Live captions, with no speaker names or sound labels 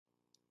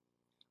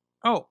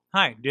Oh,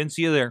 hi. Didn't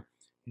see you there.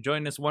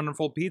 Enjoying this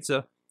wonderful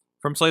pizza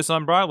from Slice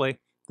on Broadway.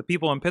 The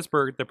people in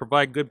Pittsburgh that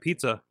provide good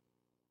pizza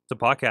to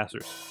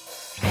podcasters.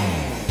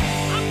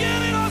 I'm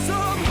getting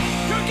awesome.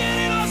 You're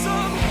getting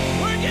awesome.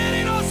 We're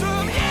getting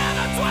awesome. Yeah,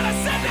 that's what I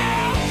said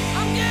now.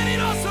 I'm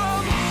getting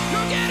awesome.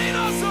 You're getting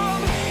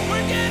awesome.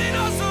 We're getting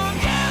awesome.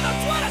 Yeah,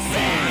 that's what I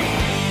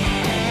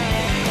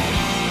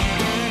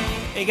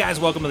said. Hey guys,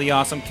 welcome to the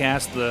Awesome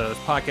Cast, the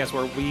podcast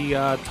where we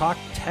talk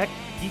tech,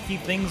 geeky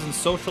things, and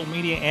social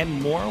media and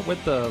more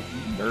with the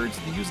nerds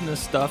using this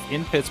stuff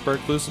in Pittsburgh,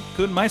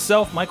 including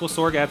myself, Michael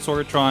Sorg at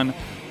Sorgatron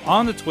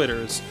on the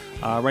Twitters.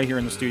 Right here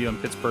in the studio in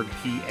Pittsburgh,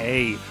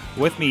 PA.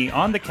 With me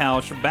on the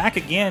couch, back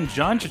again,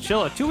 John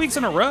Chichilla, 2 weeks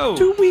in a row.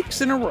 2 weeks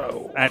in a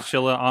row. At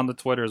Chilla on the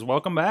Twitters.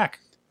 Welcome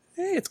back.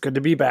 Hey, it's good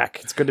to be back.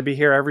 It's good to be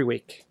here every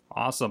week.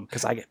 Awesome.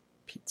 Because I get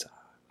pizza.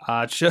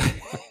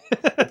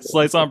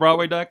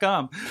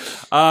 SliceOnBroadway.com.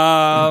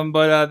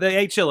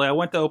 Hey, Chilla, I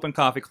went to Open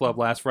Coffee Club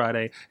last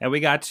Friday, and we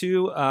got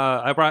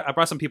I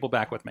brought some people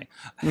back with me.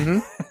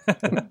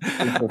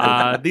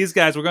 Mm-hmm. These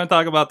guys, we're going to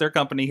talk about their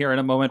company here in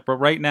a moment, but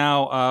right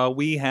now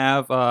we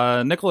have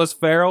Nicholas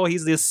Farrell.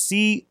 He's the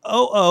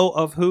COO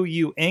of Who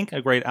You Inc.,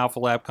 a great Alpha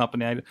Lab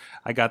company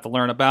I got to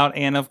learn about,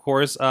 and of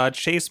course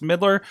Chase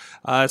Midler,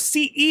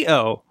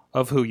 CEO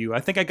of Who You.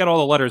 I think I got all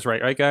the letters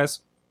right, guys?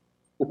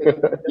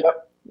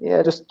 Yep.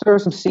 Yeah, just throw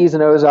some C's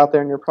and O's out there,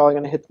 and you're probably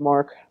going to hit the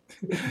mark.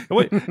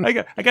 I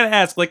got to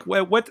ask, like,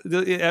 what?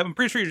 I'm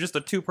pretty sure you're just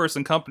a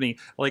two-person company.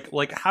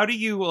 Like, how do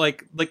you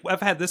like? I've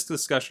had this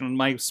discussion in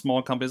my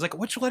small companies. Like,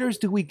 which letters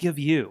do we give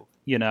you?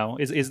 You know,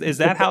 is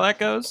that how that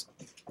goes?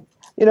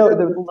 You know,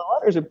 the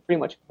letters are pretty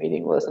much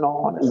meaningless in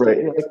all honesty.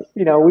 Right. Like,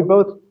 you know, we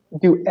both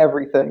do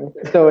everything,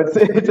 so it's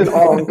an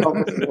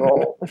all-encompassing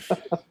role.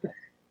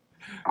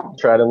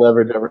 Try to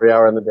leverage every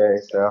hour in the day,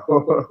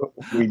 so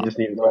we just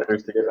need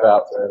letters to get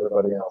out to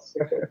everybody else.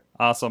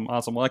 Awesome.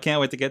 Well, I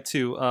can't wait to get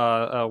to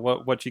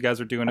what you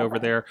guys are doing over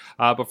there.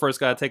 But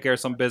first, got to take care of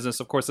some business.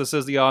 Of course, this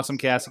is the Awesome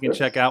Cast. You can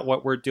check out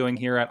what we're doing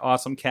here at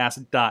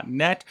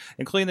awesomecast.net,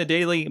 including the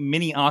daily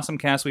mini Awesome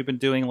Cast we've been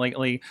doing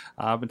lately.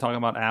 I've been talking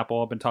about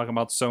Apple. I've been talking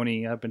about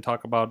Sony. I've been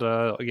talking about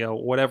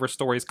whatever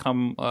stories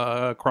come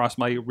across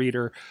my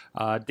reader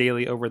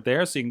daily over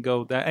there. So you can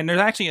go that. And there's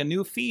actually a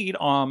new feed.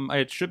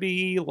 It should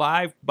be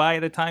live by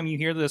the time you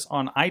hear this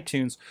on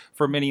iTunes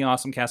for mini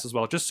Awesome Cast as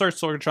well. Just search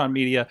Sorgatron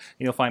Media and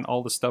you'll find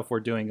all the stuff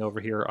we're doing over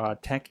here,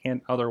 tech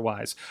and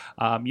otherwise.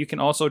 You can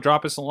also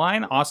drop us a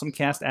line,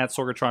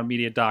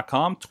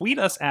 awesomecast@sorgatronmedia.com. Tweet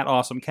us at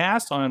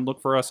awesomecast and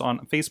look for us on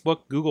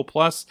Facebook, Google+,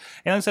 and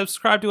then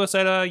subscribe to us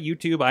at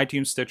YouTube,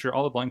 iTunes, Stitcher,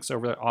 all the links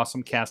over at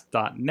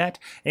awesomecast.net.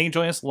 And you can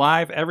join us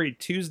live every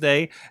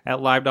Tuesday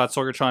at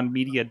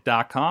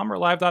live.sorgatronmedia.com or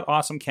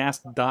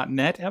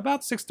live.awesomecast.net at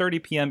about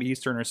 6:30 p.m.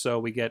 Eastern or so.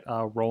 We get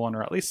rolling,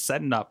 or at least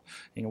setting up.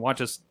 You can watch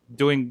us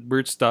doing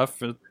weird stuff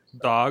with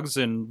dogs,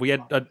 and we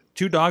had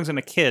 2 dogs and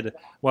a kid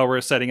while we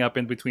were setting up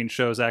in between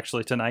shows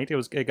actually tonight.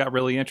 It got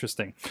really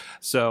interesting.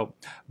 So,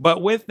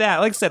 but with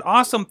that, like I said,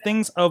 awesome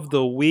things of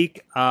the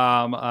week.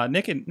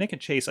 Nick and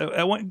Chase,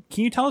 can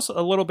you tell us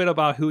a little bit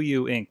about Who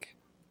You Inc.?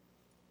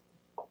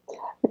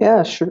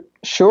 Yeah, sure.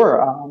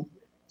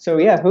 So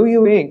Who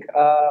You Inc.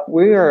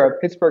 We are a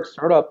Pittsburgh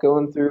startup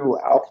going through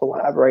Alpha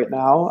Lab right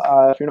now.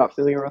 If you're not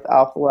familiar with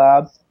Alpha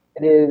Lab,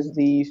 it is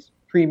the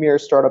premier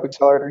startup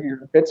accelerator here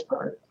in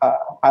Pittsburgh.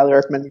 Highly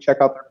recommend you check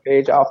out their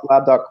page,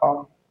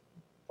 alphalab.com,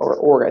 or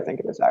org, I think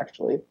it is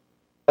actually.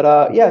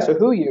 But so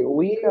Who You,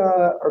 we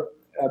are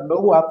a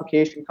mobile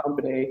application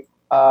company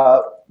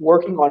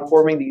working on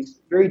forming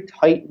these very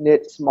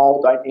tight-knit, small,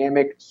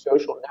 dynamic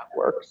social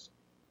networks.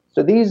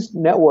 So these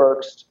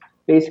networks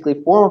basically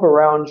form up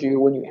around you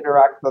when you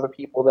interact with other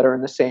people that are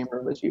in the same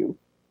room as you.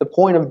 The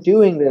point of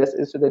doing this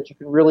is so that you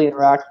can really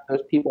interact with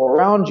those people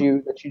around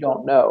you that you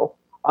don't know.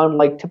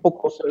 Unlike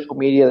typical social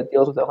media that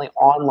deals with only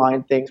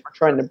online things, we're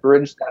trying to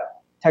bridge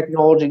that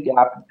technology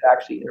gap into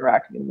actually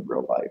interacting in the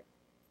real life.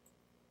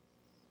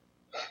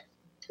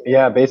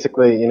 Yeah,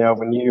 basically,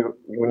 when you're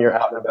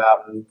out and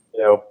about and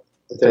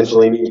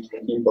potentially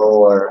meeting people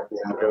or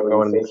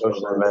going to these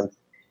social events,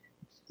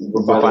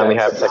 we'll finally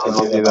have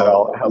technology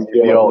that'll help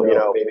you feel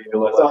maybe a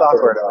little less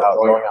awkward about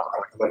going out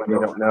with somebody you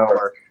don't know,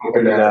 or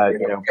even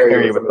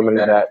pair you with somebody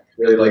that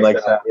really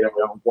likes that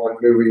one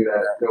movie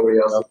that nobody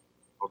else knows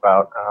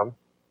about.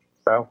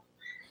 So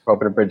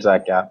hoping to bridge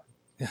that gap.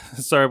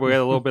 Sorry, we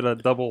had a little bit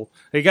of double.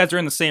 You guys are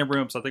in the same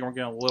room, so I think we're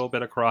getting a little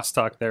bit of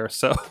crosstalk there.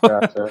 So,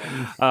 Gotcha.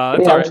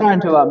 I'm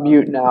trying to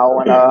mute now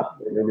when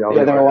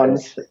the other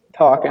one's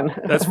talking.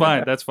 That's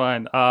fine. It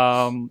sounded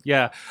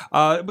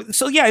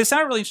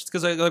really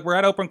interesting because we're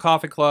at Open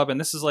Coffee Club, and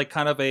this is like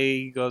kind of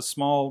a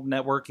small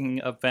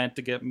networking event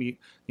to get me,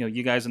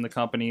 you guys in the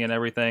company and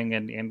everything,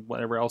 and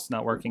whatever else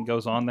networking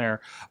goes on there.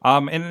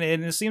 And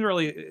it seemed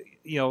really,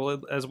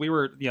 as we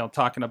were,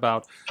 talking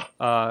about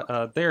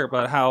there,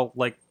 about how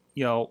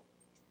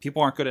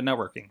people aren't good at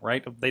networking,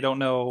 right? They don't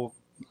know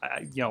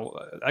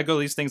I go to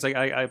these things.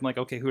 I'm like,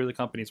 okay, who are the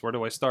companies? Where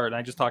do I start? And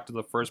I just talk to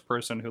the first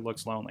person who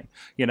looks lonely,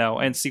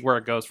 and see where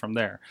it goes from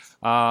there.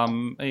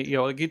 Can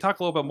you talk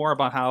a little bit more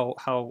about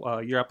how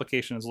your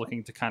application is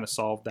looking to kind of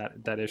solve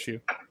that issue?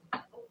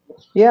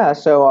 Yeah,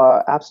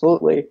 so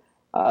absolutely.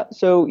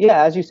 So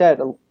yeah, as you said,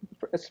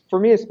 for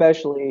me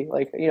especially,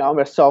 like I'm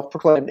a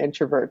self-proclaimed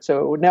introvert,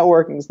 so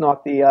networking is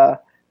not the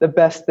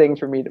best thing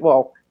for me.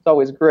 Well, it's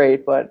always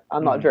great, but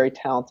I'm not very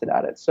talented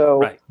at it. So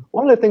Right.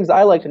 one of the things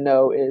I like to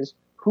know is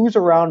who's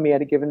around me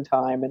at a given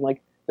time, and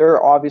like there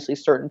are obviously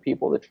certain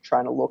people that you're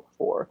trying to look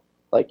for.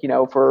 Like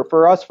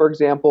for us, for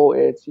example,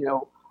 it's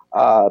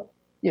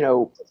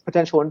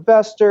potential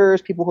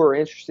investors, people who are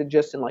interested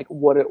just in like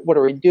what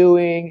are we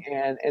doing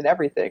and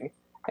everything.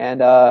 And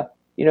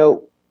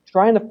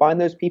trying to find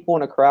those people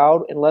in a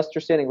crowd, unless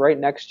they're standing right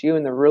next to you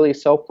and they're really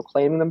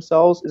self-proclaiming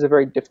themselves, is a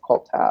very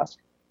difficult task.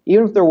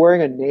 Even if they're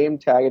wearing a name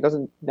tag, it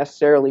doesn't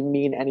necessarily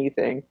mean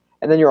anything.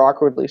 And then you're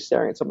awkwardly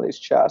staring at somebody's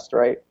chest,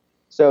 right?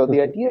 So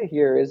the idea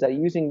here is that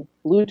using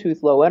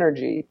Bluetooth Low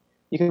Energy,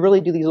 you can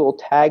really do these little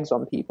tags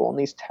on people. And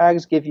these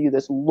tags give you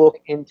this look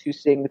into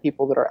seeing the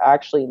people that are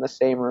actually in the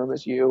same room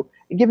as you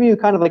and give you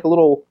kind of like a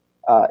little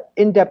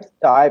in-depth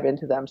dive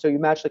into them. So you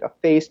match like a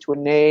face to a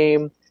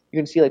name. You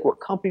can see like what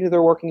company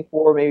they're working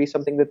for, maybe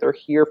something that they're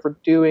here for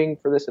doing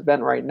for this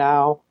event right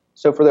now.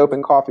 So for the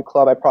Open Coffee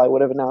Club, I probably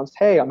would have announced,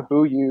 hey, I'm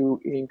Who You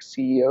Inc.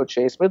 CEO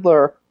Chase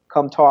Midler.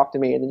 Come talk to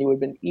me. And then you would have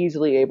been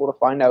easily able to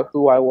find out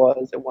who I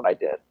was and what I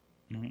did.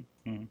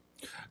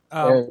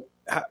 Mm-hmm.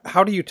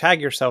 How do you tag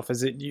yourself?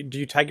 Do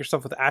you tag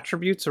yourself with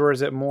attributes, or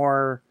is it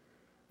more?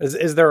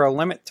 Is there a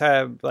limit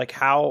to like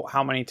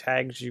how many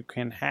tags you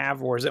can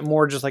have, or is it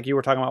more just like you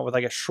were talking about with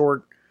like a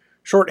short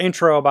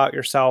intro about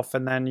yourself,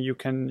 and then you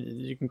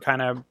can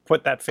kind of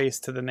put that face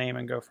to the name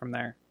and go from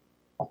there?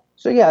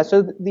 So yeah,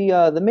 so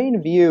the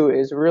main view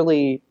is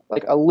really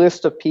like a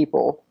list of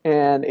people,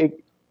 and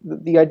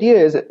the idea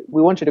is that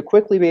we want you to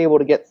quickly be able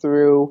to get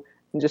through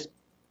and just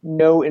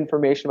know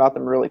information about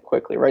them really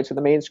quickly, right? So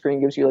the main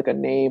screen gives you like a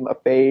name, a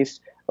face,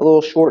 a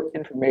little short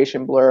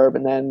information blurb,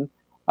 and then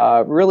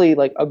really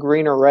like a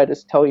green or red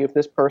is tell you if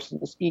this person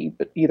is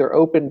either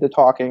open to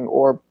talking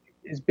or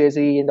is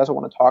busy and doesn't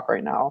want to talk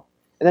right now.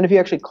 And then if you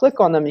actually click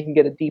on them, you can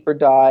get a deeper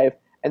dive,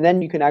 and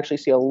then you can actually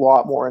see a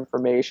lot more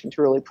information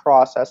to really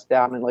process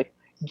down and like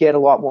get a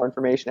lot more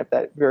information if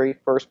that very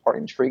first part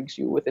intrigues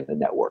you within the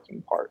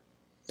networking part.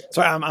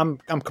 So I'm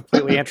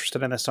completely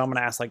interested in this. So I'm going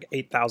to ask like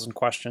 8,000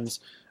 questions.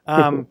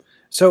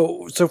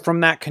 So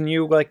from that, can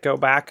you like go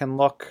back and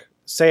look?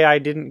 Say I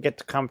didn't get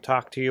to come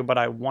talk to you, but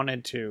I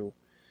wanted to.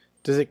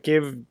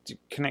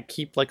 Can it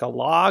keep like a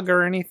log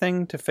or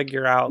anything to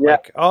figure out Yeah,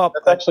 like, oh,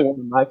 that's actually one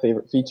of my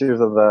favorite features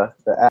of the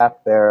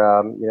app there.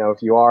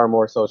 If you are a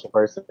more social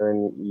person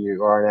and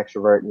you are an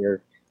extrovert and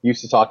you're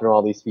used to talking to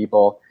all these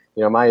people,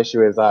 my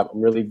issue is I'm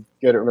really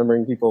good at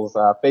remembering people's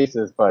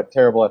faces, but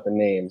terrible at the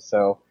names.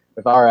 So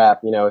with our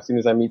app, as soon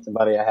as I meet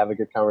somebody, I have a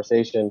good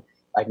conversation,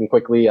 I can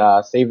quickly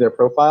save their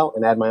profile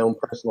and add my own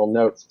personal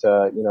notes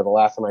to, the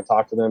last time I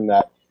talked to them,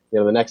 that,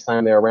 the next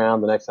time they're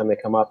around, the next time they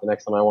come up, the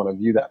next time I want to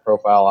view that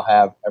profile, I'll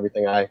have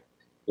everything I,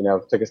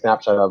 took a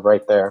snapshot of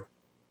right there.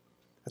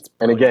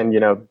 And again,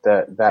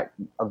 that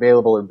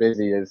available or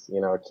busy is,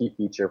 a key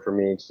feature for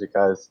me, just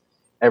because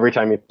every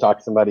time you talk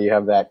to somebody, you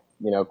have that,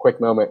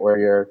 quick moment where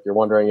you're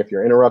wondering if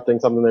you're interrupting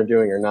something they're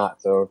doing or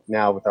not. So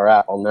now with our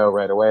app, I'll know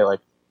right away, like,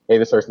 hey,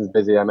 this person's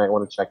busy. I might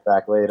want to check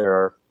back later,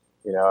 or,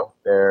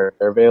 they're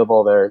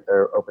available.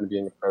 They're open to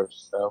being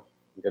approached. So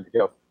I'm good to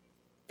go.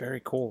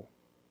 Very cool.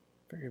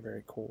 Very,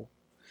 very cool.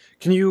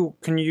 Can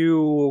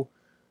you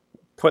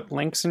put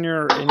links in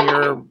your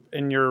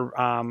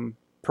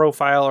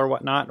profile or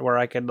whatnot, where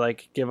I could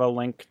like give a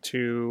link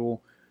to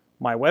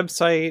my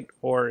website?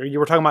 Or you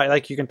were talking about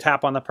like you can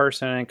tap on the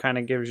person and it kind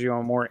of gives you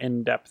a more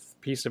in-depth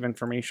piece of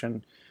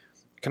information.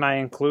 Can I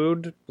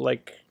include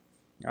like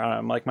my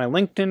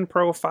LinkedIn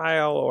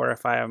profile, or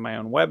if I have my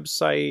own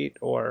website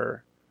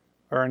or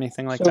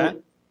anything like that?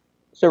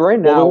 So right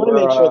now, we want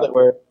to make sure that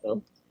we're.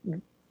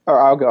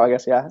 Or I'll go, I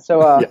guess, yeah.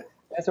 So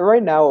so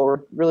right now, what we're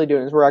really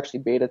doing is we're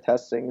actually beta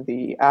testing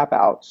the app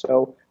out.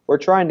 So we're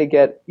trying to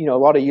get a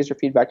lot of user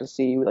feedback to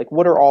see like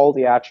what are all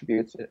the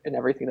attributes and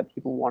everything that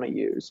people want to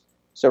use.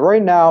 So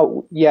right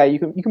now, yeah, you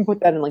can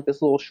put that in like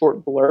this little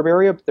short blurb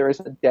area, but there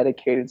isn't a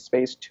dedicated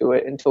space to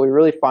it until we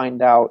really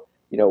find out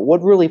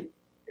what really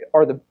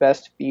are the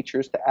best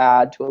features to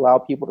add to allow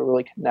people to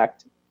really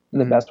connect in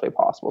the best way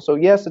possible. So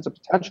yes, it's a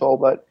potential,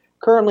 but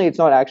currently it's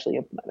not actually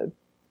implemented.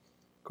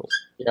 Cool.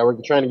 Yeah, we're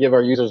trying to give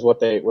our users what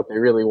they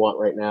really want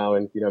right now,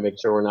 and making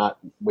sure we're not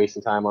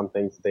wasting time on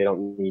things that they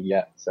don't need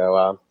yet.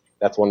 So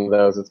that's one of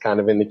those. It's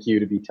kind of in the queue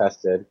to be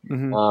tested.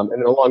 And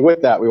then along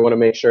with that, we want to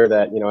make sure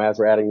that as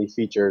we're adding these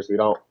features, we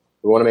want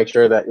to make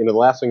sure that the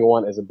last thing we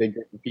want is a big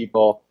group of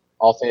people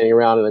all standing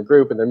around in a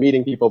group and they're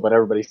meeting people, but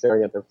everybody's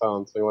staring at their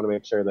phones. So we want to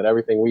make sure that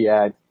everything we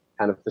add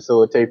kind of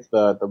facilitates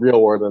the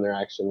real world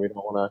interaction. We don't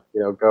want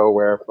to go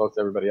where most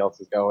everybody else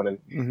is going and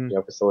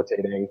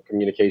facilitating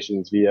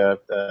communications via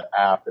the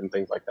app and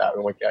things like that.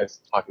 We want guys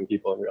talking to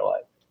people in real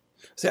life.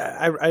 See,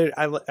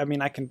 I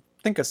mean, I can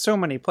think of so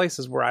many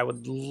places where I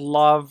would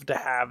love to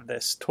have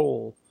this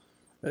tool,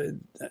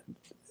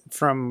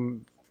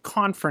 from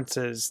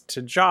conferences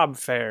to job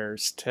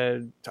fairs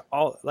to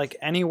all, like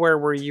anywhere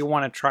where you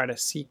want to try to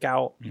seek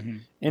out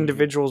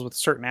individuals with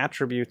certain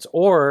attributes,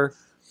 or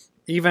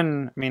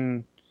even, I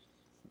mean,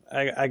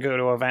 I go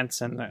to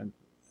events and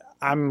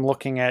I'm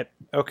looking at,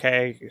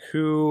 okay,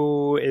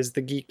 who is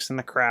the geeks in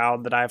the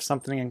crowd that I have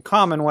something in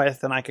common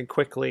with, and I could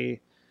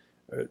quickly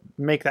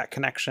make that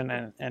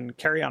connection and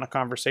carry on a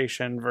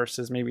conversation,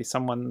 versus maybe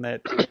someone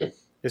that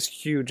is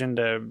huge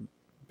into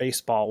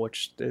baseball,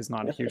 which is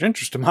not a huge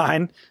interest of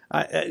mine.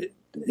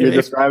 You're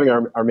describing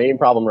our main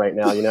problem right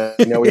now.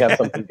 We have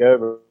something good.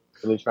 We're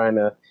really trying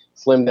to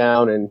slim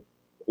down and,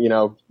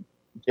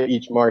 get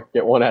each mark,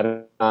 get one at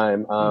a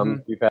time.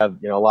 We've had,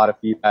 a lot of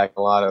feedback,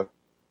 a lot of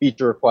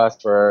feature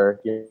requests for,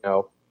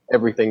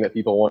 everything that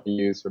people want to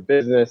use for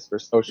business, for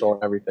social,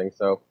 and everything.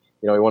 So,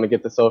 we want to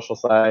get the social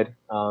side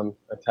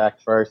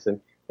attacked first and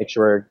make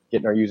sure we're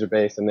getting our user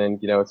base. And then,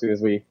 as soon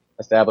as we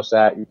establish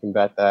that, you can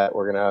bet that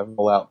we're going to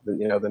roll out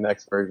the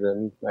next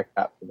version, next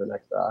app for the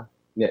next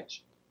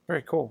niche.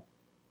 Very cool.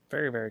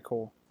 Very, very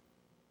cool.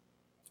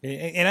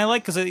 And I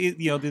like, because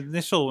the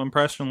initial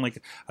impression, like,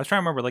 I was trying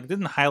to remember, like,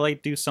 didn't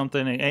Highlight do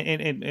something?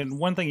 And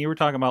one thing you were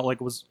talking about,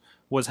 like, was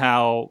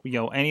how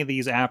any of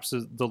these apps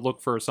to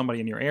look for somebody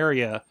in your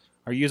area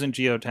are using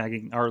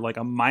geotagging, or like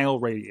a mile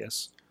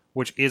radius,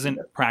 which isn't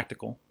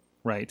practical,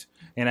 right?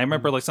 And I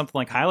remember like something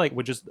like Highlight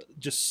would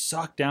just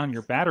suck down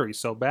your battery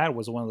so bad,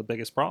 was one of the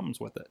biggest problems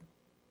with it.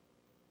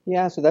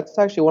 Yeah, so that's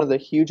actually one of the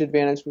huge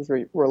advantages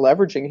we're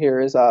leveraging here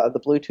is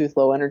the Bluetooth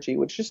Low Energy,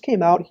 which just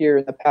came out here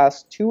in the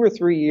past 2 or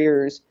 3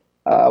 years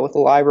with the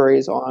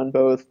libraries on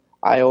both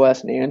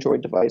iOS and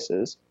Android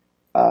devices.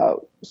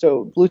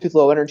 So Bluetooth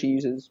Low Energy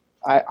uses,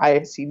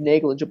 I see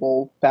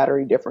negligible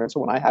battery difference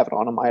when I have it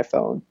on my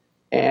phone.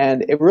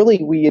 And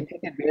we had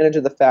taken advantage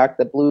of the fact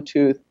that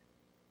Bluetooth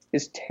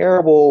is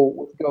terrible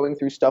with going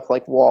through stuff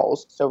like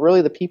walls. So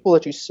really the people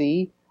that you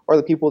see are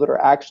the people that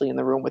are actually in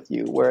the room with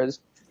you, whereas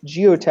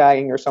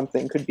geotagging or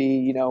something could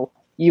be,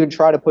 even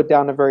try to put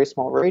down a very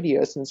small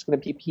radius, and it's going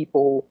to be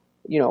people,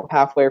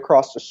 halfway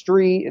across the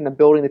street in a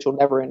building that you'll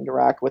never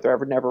interact with or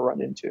ever never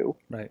run into.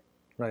 Right.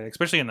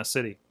 Especially in the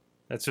city.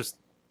 That's just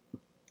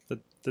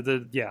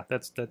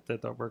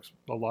that works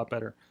a lot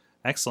better.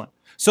 Excellent.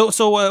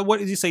 So what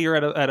did you say? You're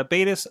at a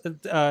beta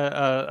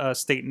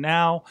state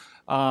now.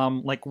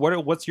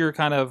 What's your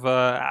kind of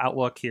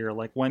outlook here?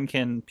 Like, when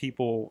can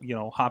people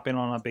hop in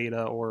on a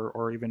beta,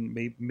 or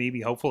even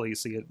maybe hopefully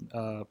see it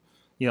to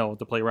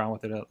play around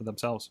with it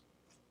themselves?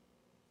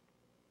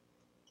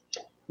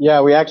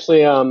 Yeah, we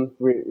actually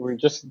we're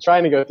just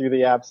trying to go through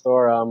the App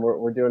Store.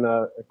 We're doing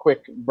a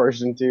quick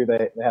version 2.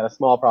 They had a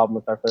small problem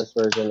with our first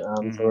version,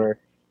 so we're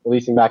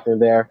releasing back into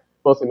there.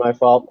 Mostly my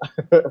fault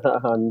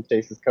on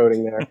Chase's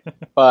coding there.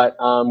 But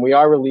we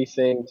are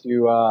releasing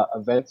to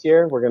events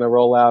here. We're going to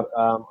roll out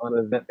on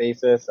an event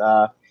basis.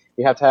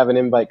 We have to have an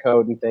invite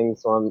code and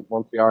things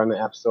once we are in the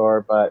App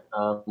Store. But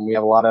we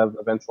have a lot of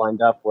events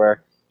lined up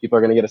where people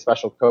are going to get a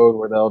special code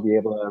where they'll be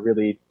able to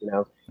really,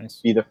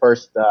 Nice. be the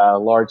first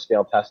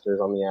large-scale testers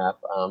on the app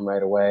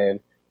right away.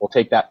 And we'll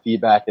take that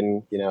feedback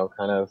and,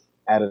 kind of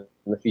add in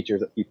the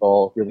features that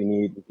people really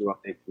need and do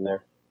updates from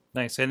there.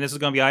 Nice. And this is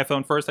going to be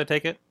iPhone first, I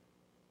take it?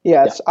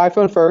 Yeah, it's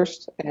iPhone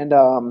first. And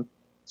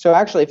so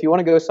actually, if you want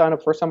to go sign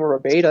up for some of our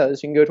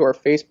betas, you can go to our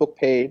Facebook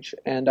page,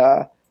 and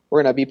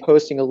we're going to be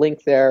posting a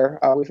link there.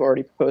 We've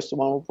already posted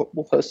one.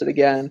 We'll post it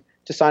again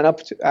to sign up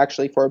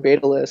for our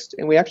beta list.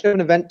 And we actually have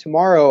an event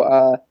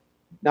tomorrow,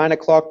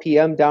 9:00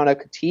 p.m. down at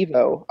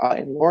Cativo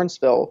in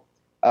Lawrenceville.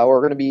 We're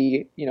going to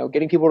be,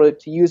 getting people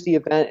to use the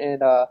event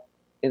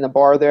in the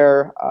bar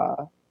there,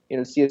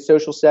 see a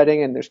social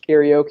setting, and there's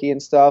karaoke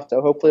and stuff.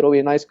 So hopefully it'll be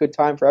a nice, good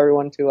time for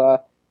everyone to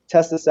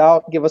test this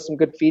out, give us some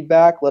good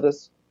feedback, let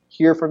us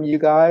hear from you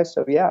guys.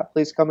 So yeah,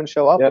 please come and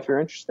show up if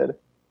you're interested.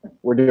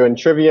 We're doing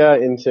trivia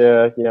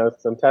into,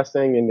 some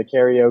testing into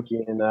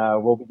karaoke, and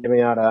we'll be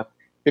giving out a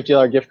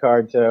 $50 gift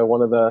card to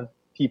one of the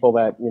people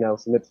that,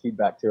 submits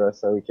feedback to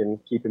us, so we can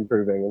keep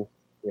improving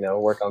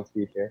and, work on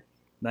speed here.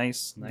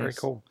 Nice. Very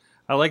cool.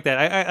 I like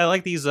that. I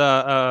like these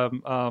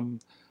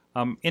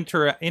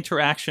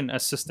interaction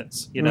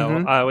assistants. We've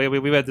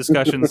had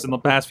discussions in the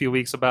past few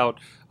weeks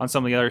on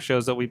some of the other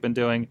shows that we've been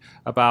doing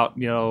about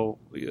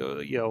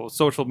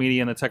social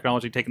media and the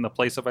technology taking the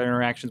place of our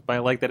interactions. But I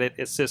like that it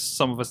assists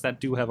some of us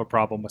that do have a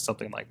problem with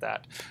something like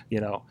that.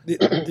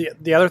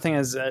 The other thing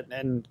is,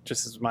 and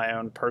just as my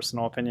own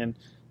personal opinion,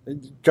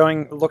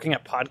 looking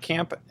at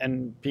PodCamp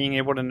and being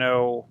able to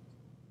know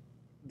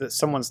that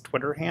someone's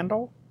Twitter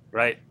handle,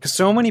 right? Because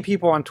so many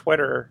people on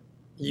Twitter,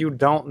 you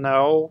don't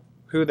know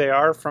who they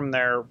are from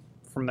their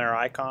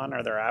icon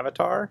or their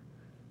avatar,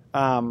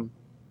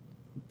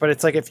 but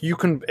it's like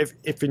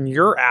if in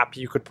your app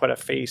you could put a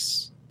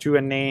face to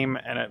a name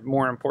and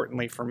more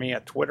importantly for me a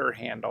Twitter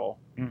handle,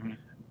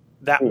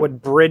 that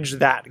would bridge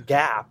that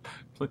gap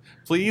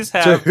Please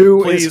have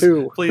who please, is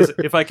who? please,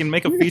 if I can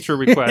make a feature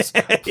request,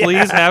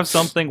 please have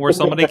something where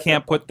somebody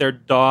can't put their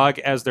dog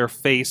as their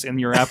face in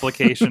your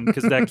application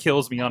because that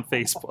kills me on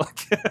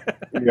Facebook.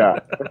 Yeah,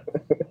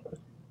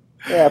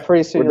 Yeah,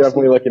 pretty soon. we're you'll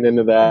definitely looking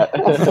into that.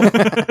 Some of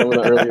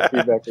the earlier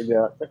feedback we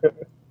got.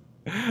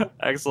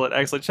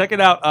 Excellent. Check it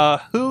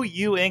out. Who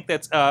You Inc.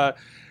 That's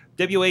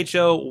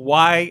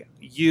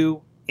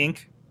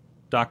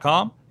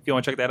WHOYUinc.com. If you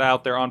want to check that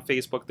out, they're on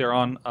Facebook, they're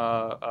on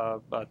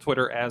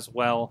Twitter as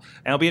well,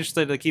 and I'll be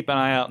interested to keep an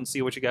eye out and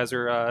see what you guys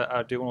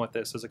are doing with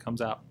this as it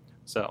comes out.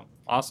 So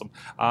awesome.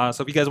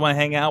 So if you guys want to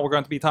hang out, we're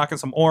going to be talking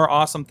some more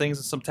awesome things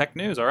and some tech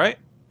news. All right.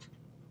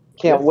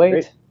 Can't Yeah, wait.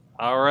 great.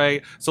 All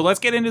right. So let's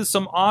get into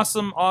some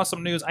awesome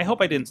news. I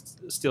hope I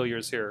didn't steal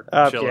yours here.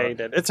 Yeah, Chilla. you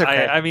did. It's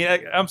okay. I mean,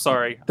 I'm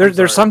sorry. There's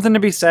I'm sorry. something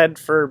to be said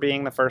for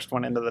being the first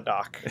one into the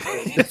dock.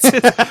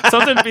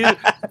 Something to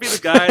be the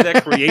guy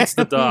that creates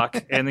the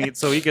doc, and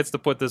so he gets to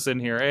put this in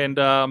here. And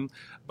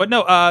but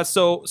no,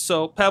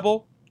 so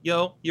Pebble,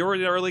 you were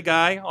the early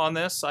guy on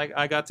this.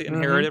 I got to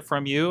inherit it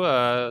from you.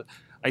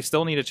 I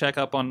still need to check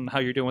up on how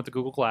you're doing with the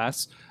Google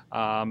Glass,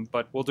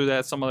 but we'll do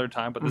that some other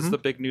time. But this is the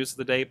big news of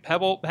the day.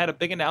 Pebble had a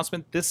big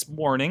announcement this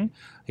morning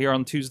here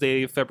on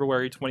Tuesday,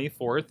 February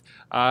 24th.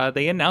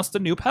 They announced a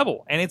new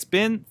Pebble, and it's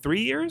been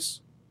 3 years,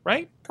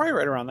 right? Probably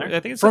right around there. I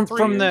think it's from like 3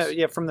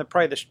 years.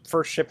 probably the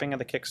first shipping of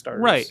the Kickstarter.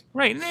 Right.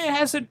 And it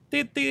has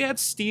they had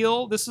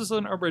steel. This is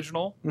an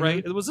original,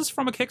 right? Was this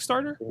from a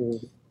Kickstarter?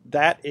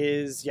 That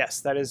is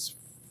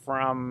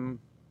from.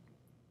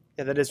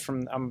 Yeah, that is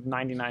from. I'm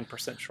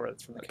 99% sure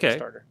it's from the Okay.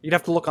 Kickstarter. You'd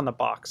have to look on the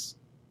box.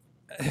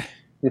 I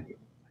think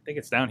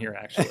it's down here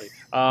actually.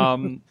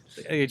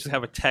 You just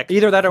have a tech.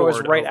 Either that or it was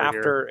cord right over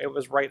after. It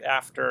was right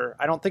after.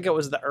 I don't think it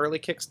was the early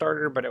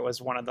Kickstarter, but it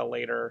was one of the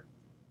later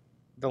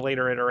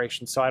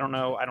iterations. So I don't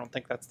know. I don't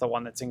think that's the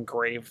one that's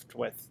engraved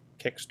with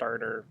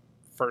Kickstarter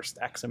first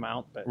X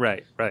amount. But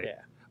Right. yeah.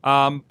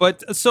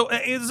 But so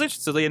it's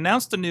interesting. So they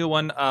announced a new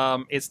one.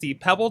 It's the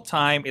Pebble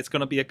Time. It's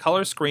going to be a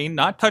color screen,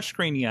 not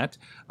touchscreen yet.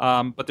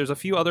 But there's a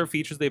few other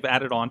features they've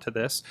added on to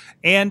this,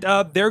 and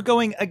they're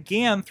going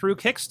again through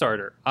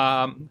Kickstarter.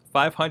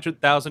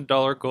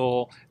 $500,000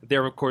 goal.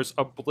 They're of course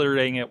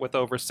obliterating it with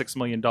over $6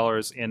 million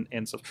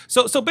in stuff.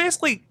 So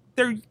basically,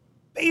 they're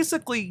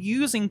basically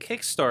using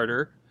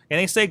Kickstarter,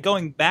 and they say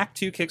going back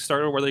to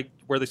Kickstarter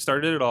where they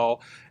started it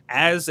all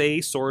as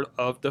a sort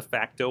of de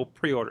facto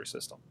pre-order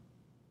system.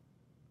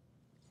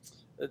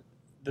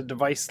 The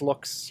device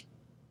looks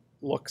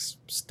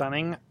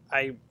stunning.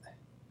 I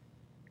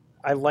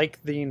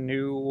like the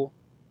new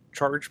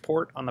charge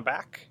port on the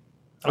back.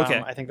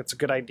 Okay. I think that's a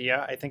good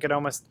idea. I think it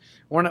almost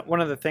one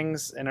of the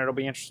things, and it'll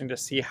be interesting to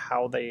see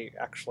how they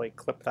actually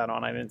clip that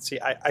on. I didn't see.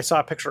 I saw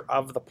a picture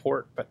of the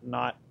port, but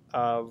not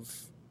of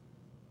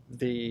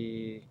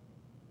the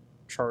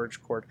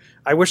charge cord.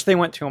 I wish they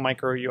went to a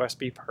micro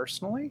USB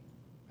personally.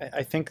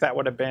 I think that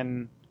would have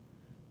been.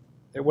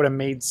 It would have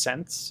made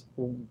sense,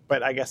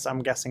 but I guess I'm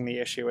guessing the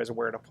issue is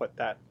where to put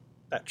that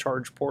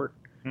charge port,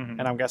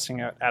 and I'm guessing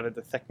it added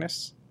the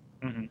thickness.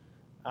 The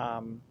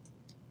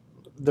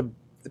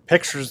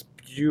picture's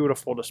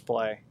beautiful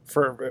display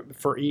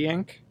for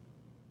e-ink,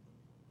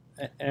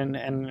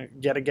 and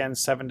yet again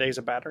 7 days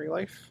of battery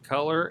life.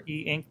 Color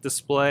e-ink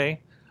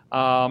display.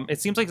 It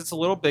seems like it's a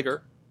little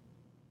bigger.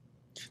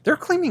 They're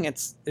claiming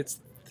it's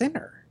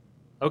thinner.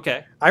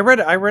 Okay. I read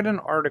an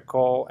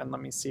article, and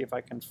let me see if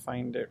I can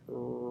find it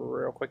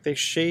real quick. They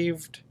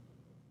shaved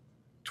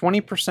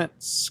 20%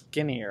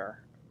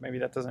 skinnier. Maybe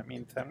that doesn't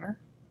mean thinner.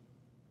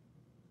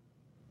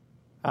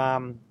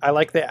 I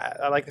like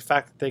the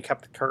fact that they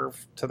kept the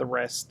curve to the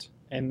wrist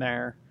in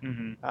there.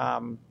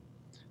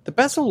 The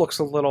bezel looks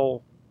a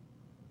little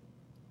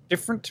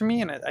different to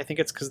me, and I think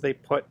it's because they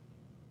put.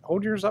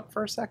 Hold yours up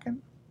for a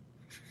second.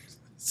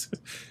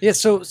 Yeah,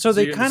 so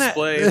they your kind of.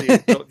 display.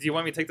 Do you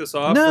want me to take this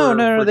off? No.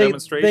 For They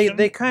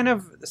demonstration? kind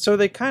of.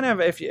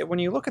 When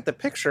you look at the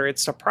picture, it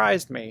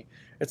surprised me.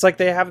 It's like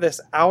they have this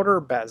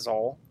outer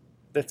bezel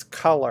that's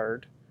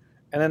colored,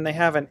 and then they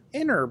have an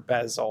inner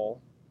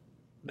bezel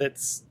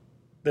that's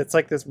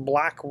like this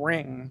black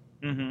ring,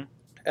 and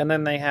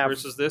then they have.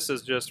 Versus this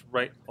is just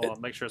right. Hold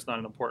on, make sure it's not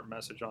an important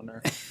message on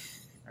there.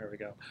 There we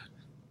go.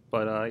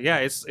 But yeah,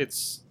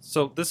 it's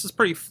so this is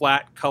pretty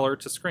flat color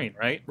to screen,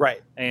 right?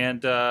 Right.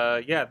 And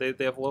yeah, they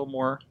have a little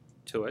more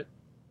to it,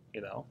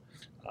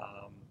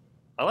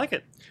 I like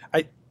it.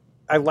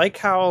 I like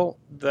how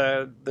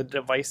the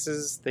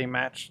devices they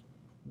match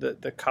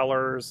the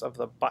colors of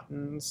the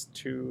buttons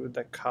to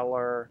the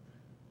color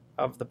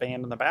of the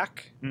band in the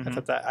back. I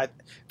thought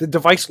the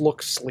device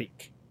looks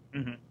sleek.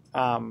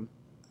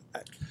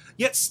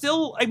 Yet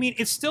still, I mean,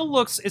 it still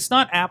looks. It's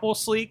not Apple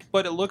sleek,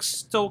 but it looks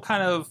still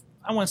kind of.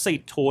 I want to say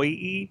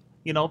toy-y,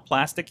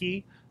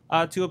 plasticky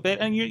to a bit.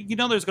 And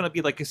there's going to be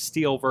like a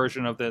steel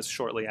version of this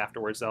shortly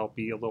afterwards. That'll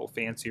be a little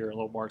fancier, a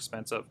little more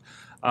expensive.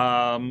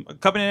 Coming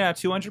in at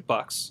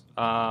 $200.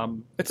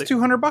 It's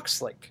 $200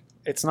 sleek.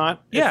 It's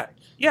not. Yeah.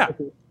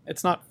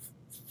 It's not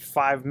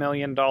 $5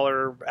 million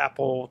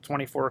Apple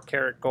 24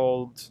 karat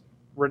gold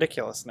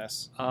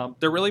ridiculousness.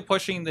 They're really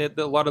pushing a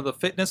lot of the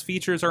fitness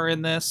features are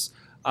in this.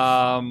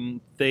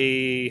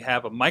 They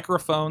have a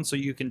microphone so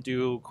you can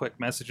do quick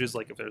messages,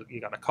 like if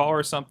you got a call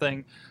or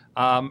something.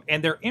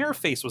 And their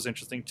interface was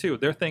interesting too.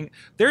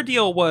 Their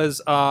deal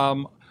was,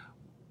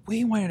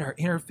 we wanted our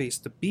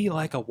interface to be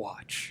like a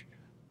watch,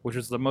 which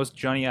is the most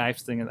Johnny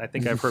Ives thing I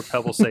think I've heard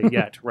Pebble say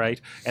yet, right?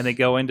 And they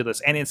go into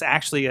this, and it's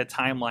actually a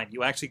timeline.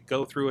 You actually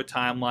go through a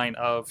timeline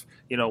of,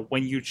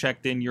 when you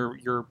checked in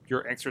your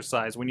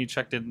exercise, when you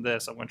checked in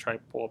this. I'm going to try to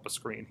pull up a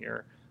screen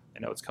here. I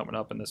know it's coming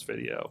up in this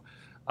video.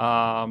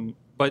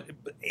 But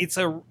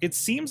it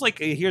seems like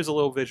here's a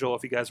little visual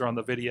if you guys are on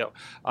the video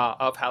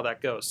of how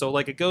that goes. So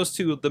like it goes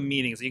to the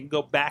meetings. You can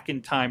go back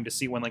in time to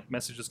see when like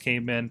messages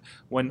came in,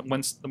 when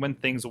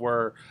things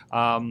were,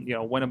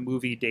 when a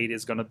movie date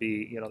is going to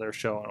be, they're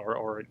showing,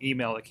 or an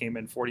email that came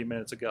in 40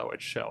 minutes ago,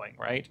 it's showing,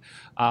 right?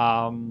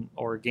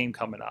 Or a game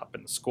coming up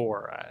and the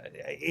score.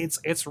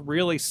 It's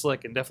really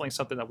slick and definitely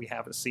something that we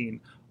haven't seen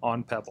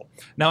on Pebble.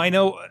 Now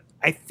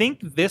I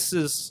think this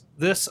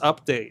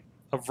update,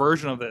 a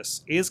version of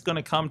this, is going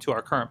to come to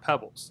our current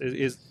Pebbles.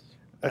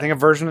 I think a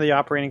version of the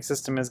operating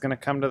system is going to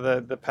come to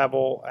the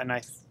Pebble, and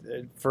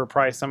for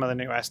probably some of the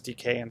new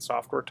SDK and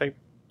software type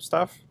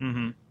stuff.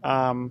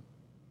 Mm-hmm.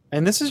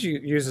 And this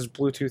uses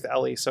Bluetooth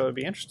LE, so it'd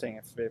be interesting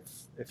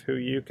if who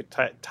you could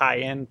tie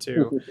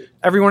into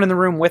everyone in the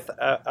room with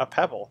a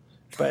Pebble.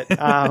 But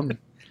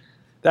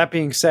that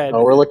being said,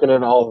 we're looking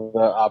at all of the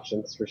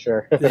options for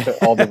sure,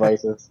 all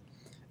devices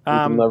we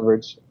can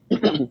leverage.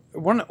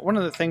 One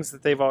of the things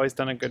that they've always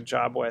done a good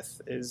job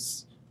with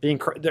is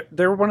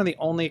they're one of the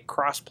only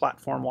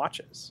cross-platform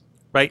watches,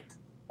 right?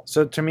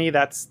 So to me,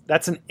 that's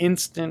an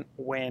instant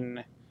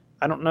win.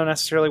 I don't know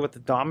necessarily what the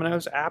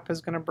Domino's app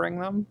is going to bring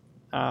them,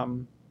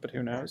 but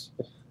who knows?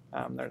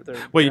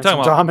 Wait, you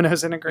talking about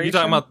Domino's integration? You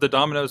talking about the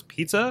Domino's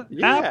Pizza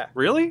app?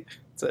 Really?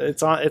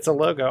 It's a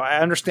logo. I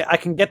understand. I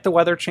can get the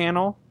Weather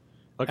Channel,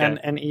 okay,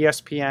 and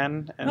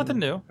ESPN, and nothing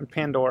new, and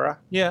Pandora.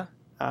 Yeah,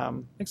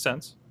 makes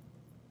sense.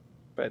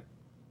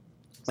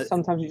 But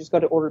sometimes you just got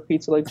to order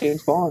pizza like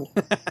James Bond.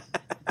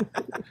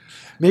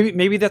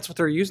 maybe that's what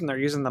they're using. They're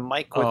using the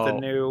mic with the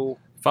new.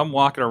 If I'm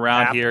walking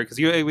around app here, because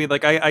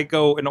I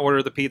go and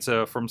order the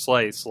pizza from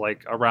Slice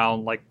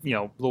around a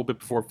little bit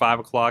before 5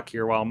 o'clock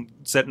here while I'm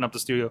setting up the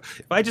studio.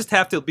 If I just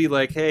have to be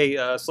like, hey,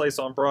 Slice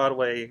on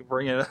Broadway,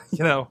 bring it,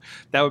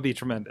 that would be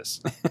tremendous.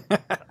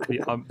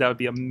 That would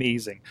be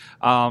amazing.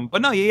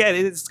 But no, yeah,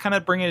 it's kind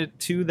of bringing it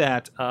to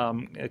that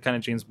kind of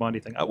James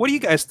Bondy thing. What do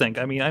you guys think?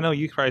 I mean, I know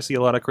you probably see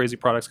a lot of crazy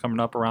products coming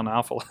up around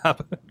Alpha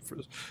Lab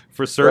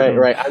for certain.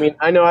 Right. I mean,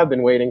 I know I've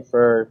been waiting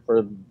for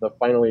the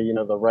finally,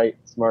 the right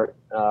smart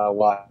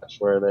watch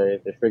where they're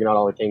figuring out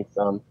all the kinks.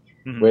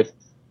 With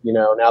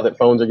now that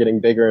phones are getting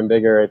bigger and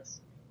bigger,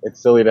 it's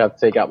silly to have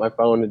to take out my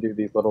phone to do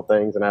these little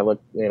things, and I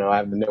look, I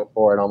have the Note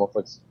 4, it almost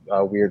looks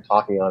weird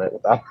talking on it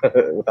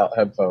without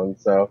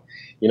headphones. So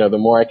the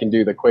more I can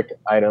do the quick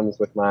items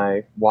with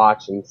my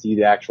watch and see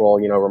the actual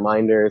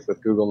reminders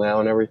with Google Now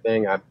and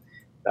everything,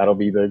 that'll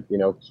be the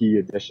key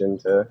addition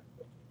to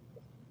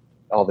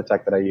all the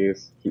tech that I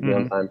use, keep me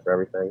on time for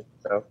everything.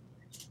 So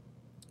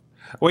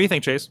what do you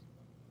think, Chase?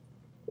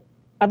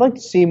 I'd like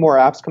to see more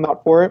apps come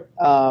out for it.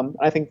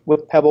 I think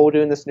with Pebble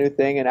doing this new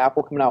thing and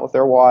Apple coming out with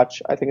their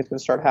watch, I think it's going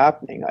to start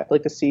happening. I'd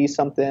like to see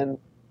something,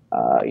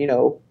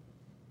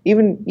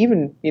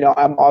 even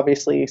I'm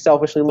obviously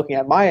selfishly looking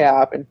at my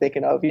app and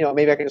thinking of,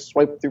 maybe I can just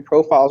swipe through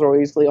profiles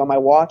real easily on my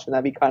watch, and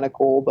that'd be kind of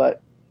cool.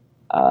 But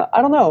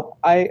I don't know.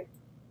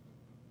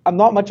 I'm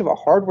not much of a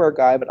hardware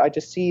guy, but I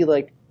just see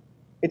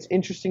it's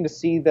interesting to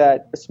see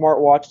that the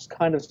smartwatch is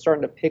kind of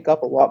starting to pick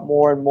up a lot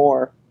more and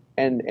more.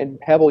 And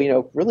Pebble,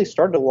 really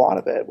started a lot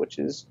of it, which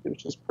is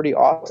pretty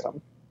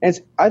awesome. And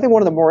I think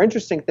one of the more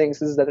interesting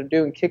things is that they're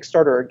doing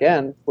Kickstarter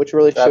again, which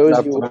really shows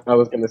that's you. What I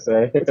was going to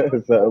say.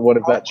 What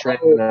is that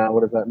trend now?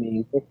 What does that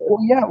mean?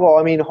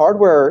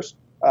 Hardware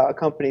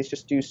companies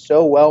just do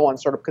so well on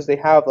startup because they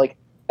have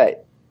a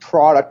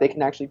product they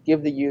can actually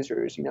give the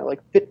users. Like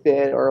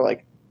Fitbit or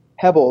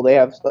Pebble, they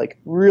have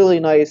really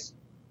nice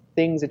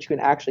things that you can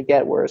actually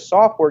get, whereas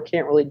software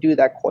can't really do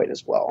that quite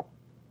as well.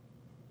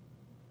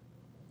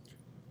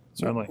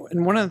 Certainly.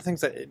 And one of the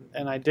things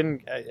I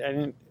didn't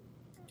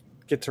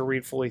get to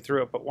read fully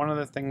through it, but one of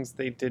the things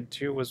they did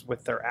too was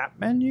with their app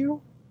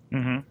menu.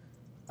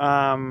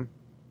 Mm-hmm.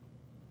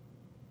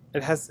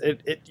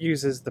 It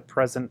uses the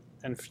present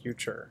and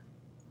future.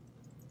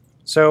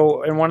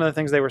 So, and one of the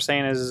things they were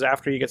saying is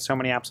after you get so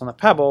many apps on the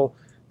Pebble,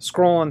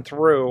 scrolling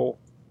through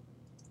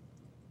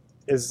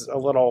is a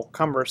little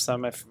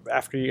cumbersome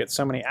after you get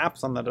so many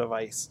apps on the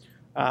device.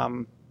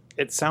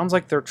 It sounds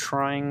like they're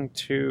trying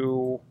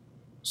to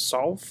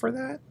solve for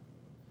that.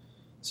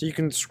 So you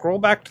can scroll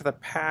back to the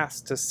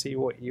past to see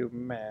what you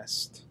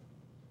missed.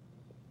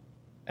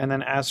 And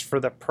then as for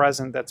the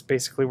present, that's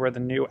basically where the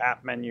new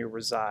app menu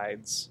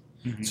resides.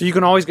 Mm-hmm. So you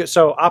can always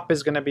up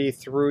is going to be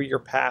through your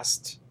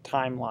past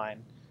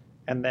timeline,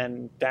 and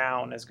then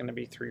down is going to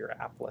be through your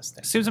app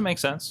listing. Seems to make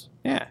sense.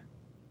 Yeah.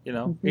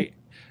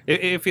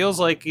 It feels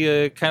like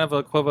kind of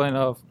equivalent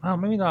of,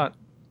 maybe not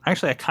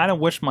Actually, I kind of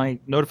wish my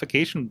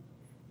notification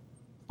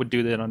would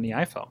do that on the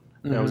iPhone.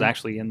 That was Mhm.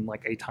 actually in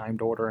like a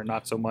timed order and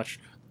not so much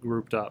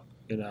grouped up.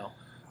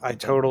 I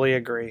totally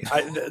agree.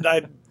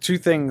 Two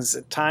things: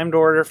 timed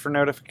order for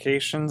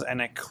notifications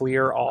and a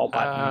clear all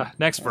button.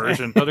 Next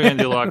version. They're going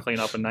to do a lot of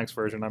cleanup in next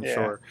version, I'm Yeah.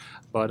 sure.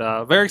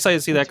 But very excited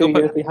to see that. 2 Go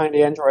put, years behind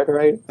Android,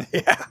 right?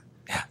 Yeah,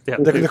 yeah,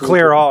 the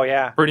clear all.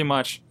 Yeah, pretty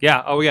much.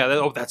 Yeah. Oh,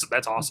 yeah.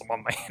 That's awesome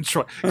on my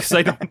Android because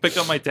I don't pick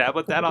up my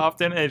tablet that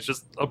often, and it's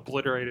just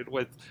obliterated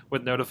with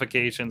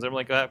notifications. I'm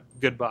like,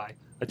 goodbye.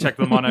 I check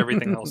them on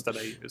everything else that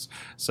I use.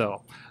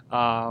 So,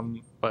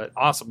 but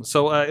awesome.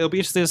 So it'll be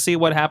interesting to see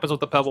what happens with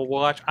the Pebble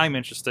Watch. I'm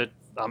interested.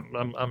 I'm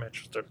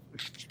interested.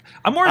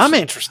 I'm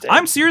interested.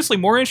 I'm seriously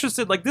more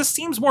interested. Like, this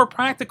seems more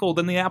practical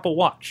than the Apple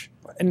Watch.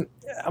 And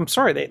I'm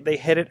sorry, they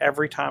hit it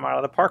every time out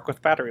of the park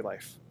with battery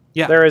life.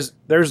 Yeah. There's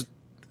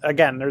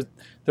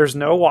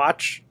no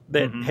watch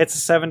that Mhm. hits a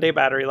 7-day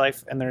battery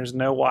life, and there's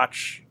no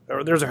watch,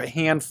 or there's a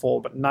handful,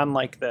 but none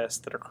like this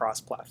that are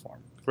cross-platform.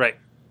 Right.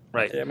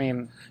 I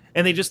mean,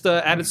 And they just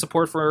added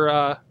support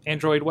for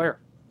Android Wear.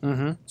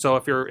 mm-hmm. So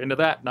if you're into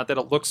that, not that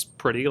it looks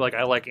pretty, like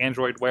I like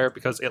Android Wear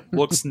because it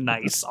looks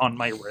nice on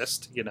my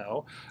wrist.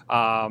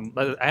 I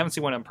haven't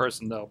seen one in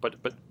person though, but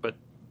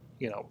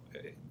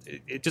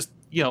it just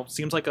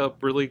seems like a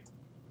really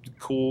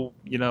cool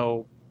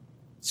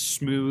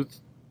smooth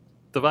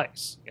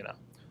device.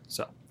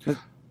 So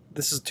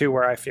This is too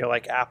where I feel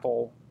like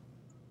Apple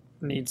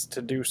needs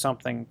to do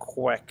something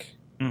quick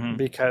mhm.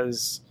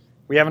 because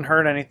we haven't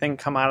heard anything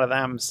come out of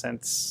them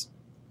since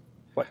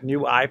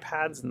new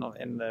iPads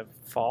in the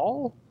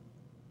fall.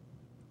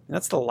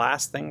 That's the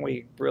last thing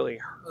we really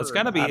heard. It's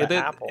got to be. out of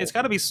Apple. It's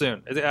got to be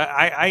soon.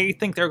 I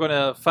think they're going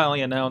to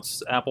finally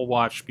announce Apple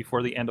Watch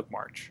before the end of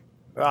March.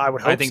 Well, I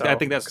would hope I think so, that's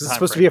the 'cause it's time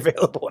supposed frame. to be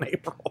available in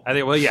April. I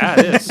think. Well, yeah,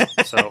 it is.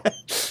 So,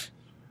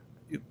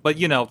 but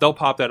they'll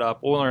pop that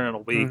up. We'll learn in a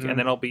week, Mhm. and then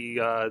it'll be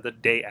the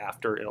day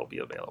after it'll be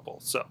available.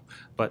 So,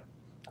 but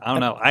I don't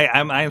know.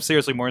 I am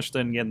seriously more interested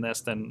in getting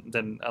this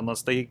than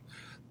unless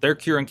they're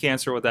curing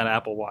cancer with that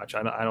Apple Watch.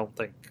 I don't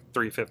think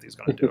 $350 is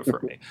going to do it for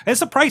me. And it's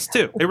the price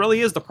too. It really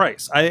is the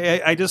price.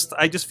 I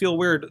just feel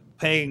weird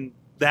paying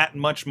that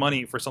much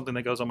money for something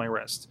that goes on my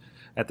wrist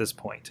at this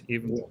point.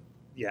 Even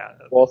yeah.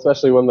 Well,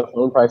 especially when the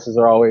phone prices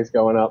are always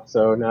going up.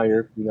 So now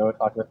you're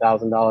talking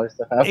 $1,000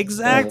 to have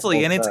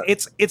Exactly, and set.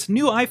 it's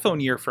new iPhone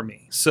year for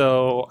me,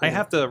 so I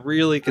have to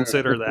really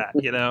consider that,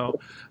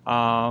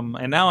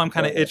 And now I'm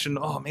kind of itching.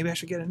 Oh, maybe I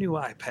should get a new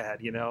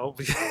iPad, You know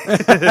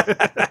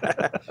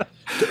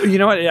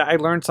what? Yeah, I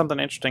learned something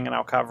interesting, and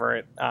I'll cover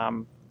it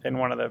in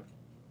one of the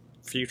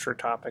future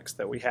topics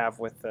that we have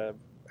with the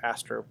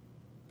Astro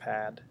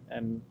Pad,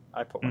 and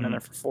I put one in Mhm. there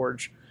for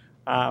Forge.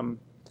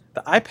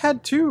 The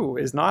iPad 2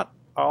 is not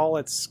all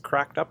it's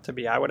cracked up to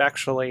be. I would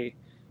actually,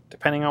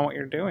 depending on what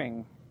you're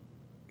doing,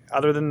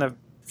 other than the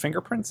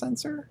fingerprint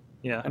sensor,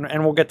 Yeah,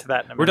 and we'll get to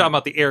that in a minute. we're talking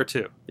about the Air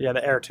 2 Yeah,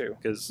 the Air 2.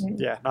 because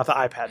Yeah, not the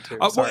iPad 2.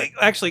 well, sorry.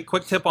 actually,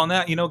 quick tip on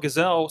that.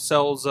 Gazelle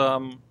sells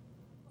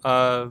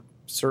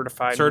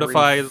Certified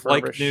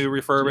like refurbished. new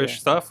refurbished Yeah.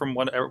 stuff from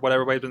what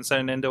everybody's been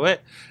sending into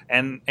it,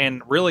 and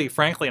really,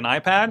 frankly, an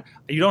iPad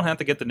you don't have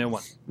to get the new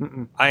one.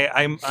 Mm-mm.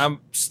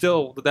 I'm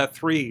still that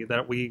 3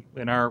 that we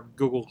in our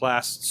Google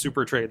Glass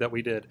Super Trade that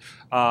we did.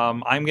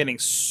 I'm getting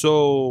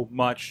so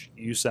much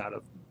use out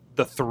of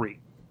the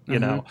 3.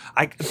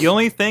 The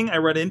only thing I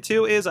run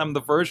into is I'm the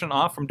version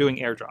off from doing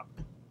AirDrop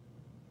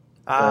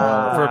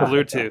for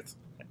Bluetooth.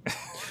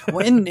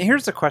 Well, and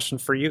here's a question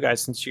for you guys,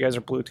 since you guys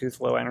are Bluetooth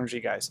low energy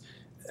guys.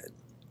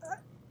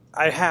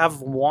 I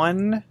have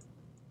one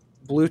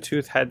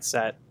Bluetooth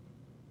headset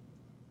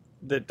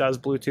that does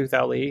Bluetooth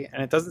LE,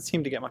 and it doesn't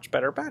seem to get much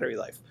better battery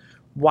life.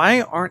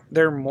 Why aren't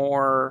there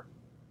more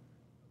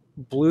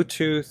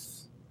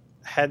Bluetooth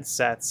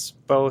headsets,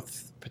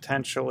 both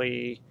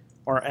potentially,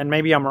 and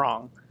maybe I'm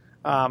wrong,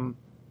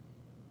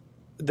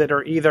 that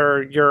are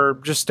either your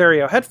just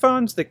stereo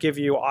headphones that give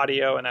you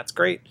audio, and that's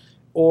great,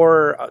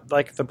 or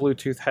like the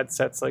Bluetooth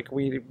headsets like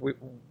we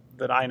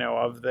that I know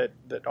of that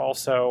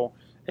also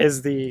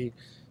is the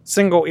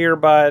single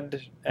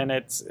earbud, and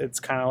it's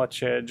kind of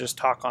lets you just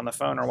talk on the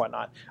phone or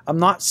whatnot. I'm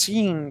not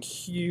seeing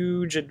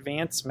huge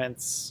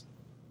advancements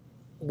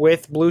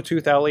with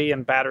Bluetooth LE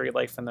and battery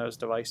life in those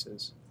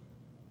devices.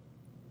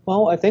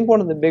 Well, I think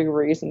one of the big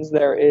reasons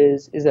there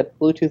is that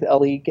Bluetooth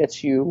LE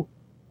gets you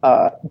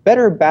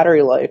better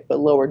battery life but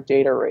lower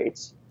data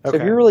rates. So if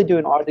Okay. you're really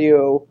doing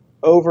audio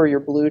over your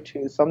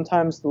Bluetooth,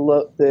 sometimes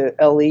the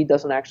LE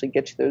doesn't actually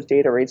get you those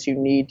data rates you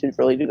need to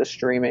really do the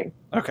streaming.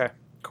 Okay,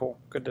 cool.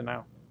 Good to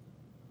know.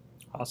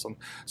 Awesome.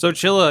 So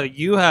Chilla,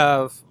 you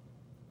have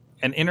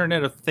an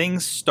Internet of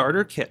Things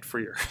starter kit for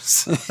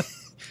yours.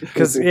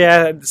 Because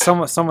yeah,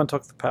 someone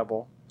took the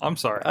Pebble. I'm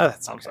sorry. Oh,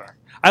 that's I'm okay. sorry.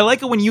 I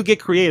like it when you get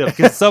creative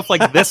because stuff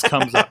like this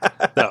comes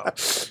up.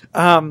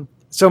 Though.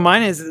 So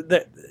mine is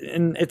that,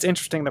 and it's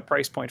interesting the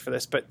price point for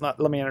this, but let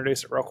me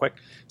introduce it real quick.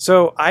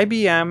 So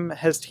IBM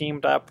has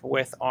teamed up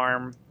with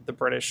ARM, the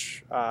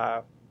British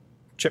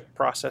chip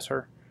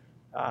processor,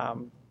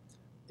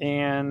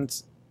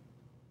 and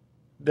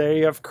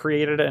they have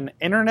created an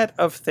Internet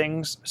of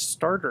Things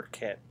starter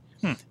kit.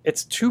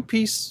 It's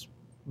 2-piece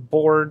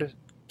board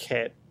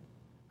kit.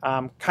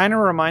 Kind of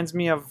reminds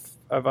me of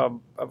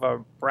a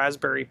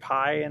Raspberry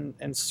Pi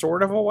in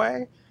sort of a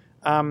way,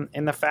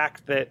 in the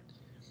fact that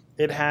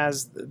it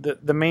has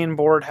the main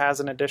board has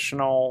an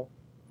additional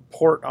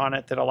port on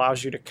it that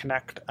allows you to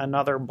connect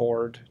another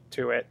board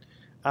to it.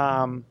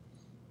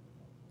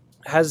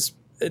 Has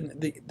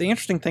the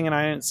interesting thing, and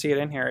I didn't see it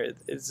in here,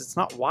 is it's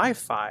not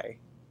Wi-Fi.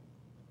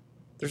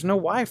 There's no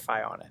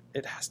Wi-Fi on it.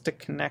 It has to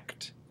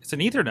connect. It's an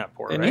Ethernet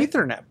port, An right?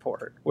 Ethernet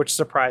port, which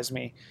surprised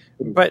me.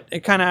 But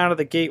it kind of out of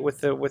the gate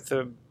with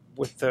the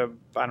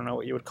I don't know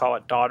what you would call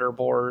it, daughter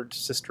board,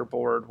 sister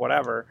board,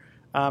 whatever.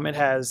 It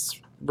has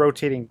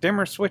rotating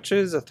dimmer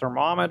switches, a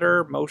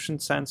thermometer, motion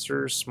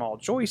sensors, small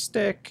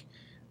joystick,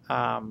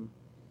 LED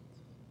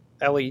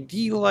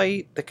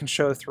light that can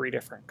show 3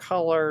 different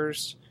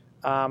colors.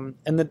 And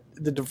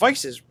the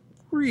device is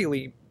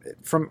really,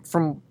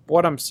 from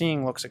what I'm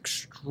seeing, looks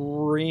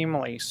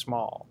extremely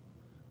small.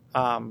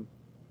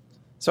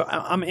 So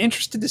I'm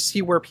interested to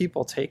see where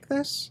people take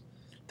this.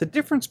 The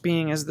difference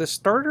being is the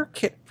starter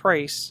kit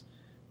price,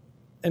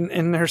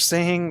 and they're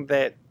saying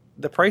that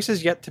the price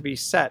is yet to be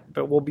set,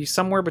 but will be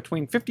somewhere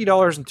between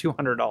 $50 and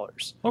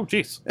 $200. Oh,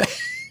 jeez.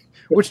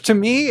 Which to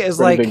me is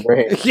Pretty like, big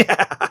range.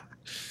 yeah.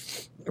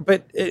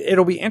 But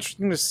it'll be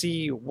interesting to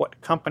see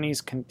what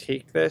companies can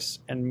take this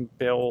and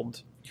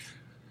build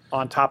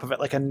on top of it,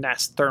 like a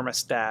Nest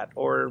thermostat,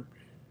 or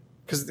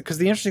because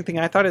the interesting thing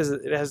I thought is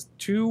it has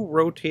 2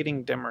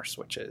 rotating dimmer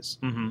switches.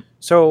 Mm-hmm.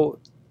 So,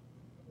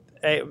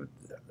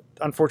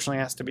 unfortunately,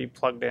 it has to be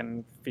plugged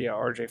in via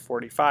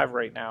RJ45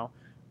 right now.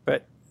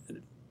 But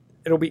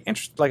it'll be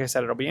interesting. Like I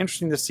said, it'll be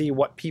interesting to see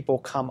what people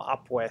come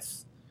up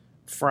with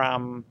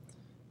from,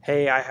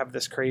 hey, I have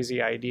this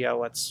crazy idea.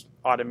 Let's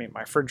automate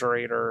my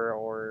refrigerator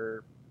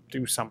or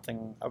do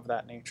something of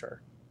that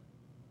nature.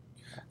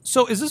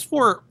 So is this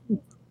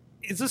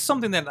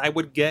something that I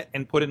would get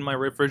and put in my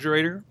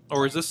refrigerator,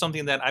 or is this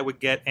something that I would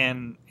get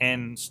and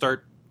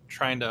start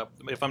trying to,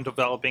 if I'm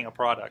developing a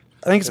product?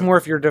 I think it's more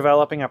if you're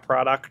developing a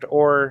product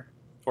or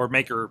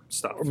maker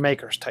stuff. or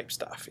makers type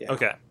stuff. Yeah.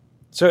 Okay.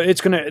 So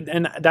it's gonna,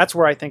 and that's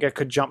where I think it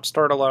could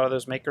jumpstart a lot of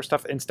those maker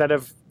stuff instead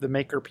of the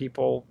maker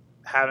people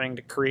having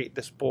to create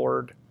this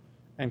board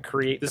and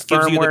create This the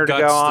gives you the firmware to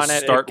guts go to on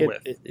it. start it,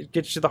 with. it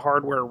gets you the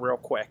hardware real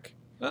quick.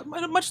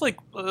 Much like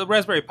the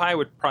Raspberry Pi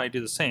would probably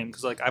do the same,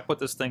 because like I put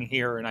this thing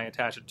here and I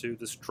attach it to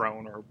this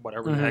drone or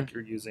whatever the heck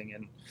you're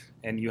using,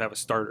 and you have a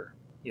starter.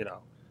 You know,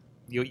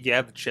 you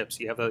have the chips,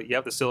 you have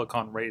the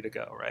silicon ready to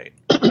go, right?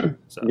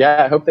 So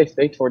Yeah, I hope they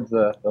stay towards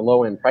the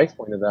low end price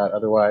point of that.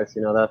 Otherwise,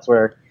 that's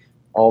where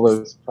all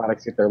those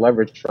products get their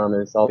leverage from,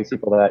 is all these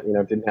people that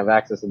didn't have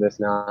access to this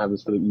now have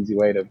this really easy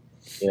way to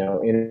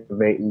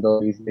innovate and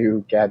build these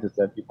new gadgets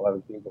that people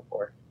haven't seen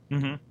before.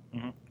 Mm-hmm.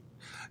 Mm-hmm.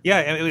 Yeah,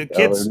 I mean, So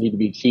kids, they need to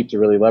be cheap to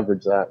really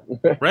leverage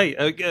that. right?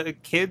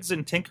 Kids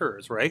and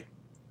tinkerers, right?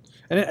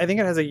 And I think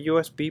it has a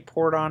USB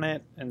port on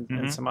it and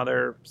Mhm. some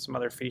other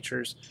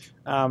features.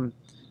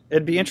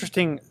 It'd be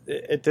interesting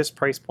at this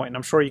price point, and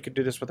I'm sure you could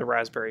do this with a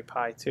Raspberry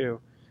Pi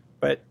too,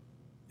 but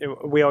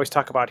we always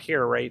talk about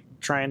here, right?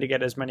 Trying to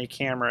get as many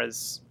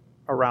cameras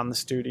around the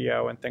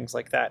studio and things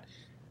like that.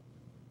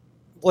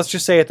 Let's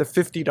just say at the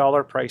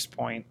 $50 price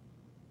point,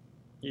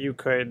 you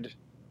could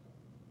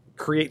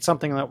create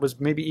something that was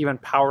maybe even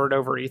powered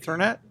over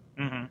Ethernet,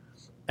 Mm-hmm.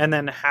 and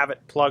then have it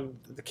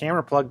the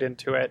camera plugged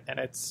into it, and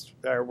it's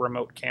a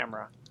remote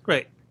camera.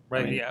 Right.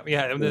 Right. I mean,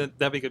 yeah. I mean,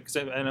 that'd be good, because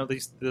I know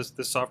this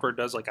software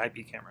does like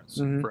IP cameras,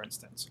 Mhm. for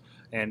instance,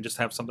 and just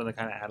have something to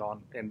kind of add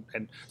on,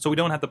 and so we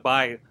don't have to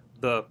buy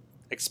the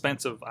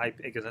expensive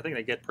IP, because I think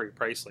they get pretty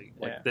pricey.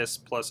 Like Yeah. this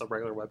plus a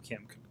regular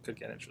webcam could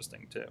get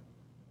interesting too.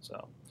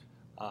 So,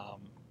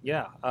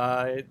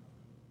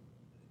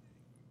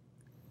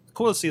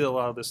 cool to see a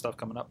lot of this stuff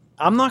coming up.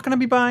 I'm not going to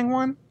be buying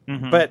one,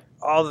 Mhm. but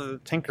all the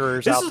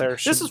tinkerers out there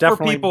should this is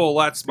definitely. for people a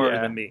lot smarter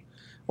Yeah. than me.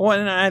 Well,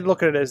 and I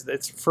look at it as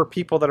it's for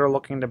people that are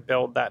looking to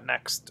build that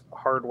next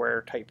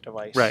hardware type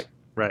device. Right.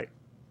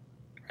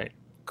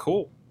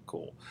 Cool.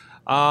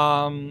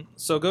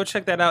 So go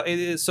check that out.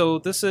 So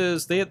this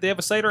is they have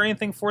a site or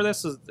anything for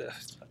this?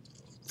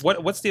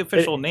 What's the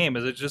official name?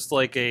 Is it just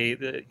like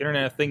the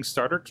Internet of Things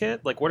starter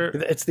kit? Like what are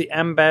It's the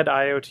Mbed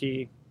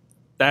IoT,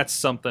 that's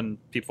something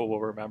people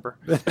will remember.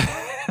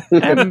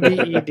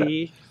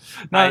 MBED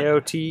Not-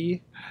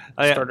 IoT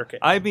starter kit.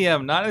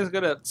 IBM not as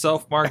good at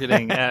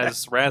self-marketing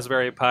as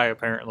Raspberry Pi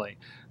apparently.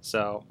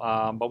 So,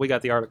 but we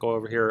got the article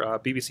over here,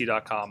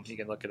 bbc.com. You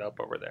can look it up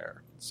over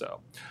there.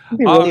 So, I'd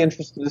be really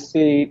interested to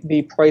see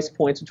the price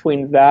points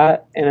between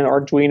that and an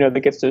Arduino that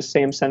gets those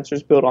same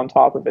sensors built on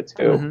top of it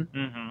too. Mhm.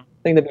 mhm. I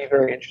think that'd be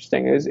very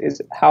interesting.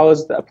 Is how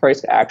is the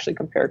price actually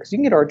compare? Because you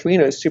can get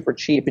Arduinos super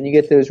cheap, and you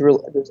get those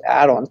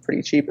add-ons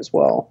pretty cheap as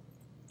well.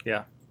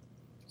 Yeah,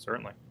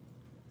 certainly.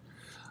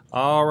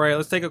 All right,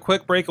 let's take a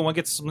quick break and we'll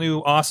get some new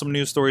awesome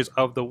news stories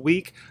of the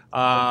week.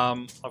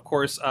 Of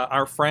course,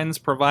 our friends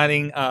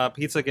providing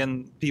pizza,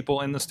 again, people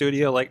in the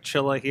studio like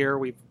Chilla here.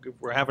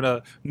 We're having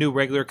a new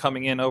regular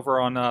coming in over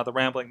on the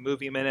Rambling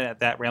Movie Minute at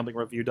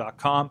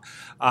thatramblingreview.com.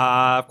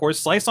 Of course,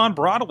 Slice on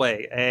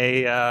Broadway,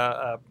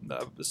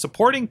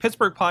 supporting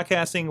Pittsburgh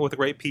podcasting with a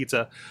great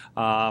pizza.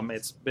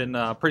 It's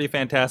been pretty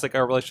fantastic,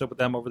 our relationship with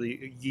them over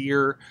the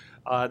year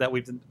that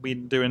we've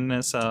been doing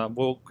this.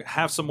 We'll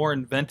have some more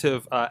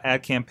inventive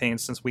ad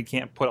campaigns since we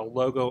can't put a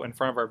logo in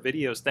front of our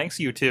videos. Thanks,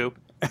 YouTube.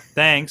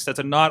 Thanks. That's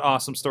a not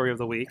awesome story of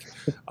the week.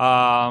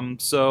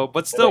 But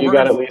still, you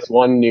got at least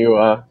one new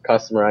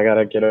customer. I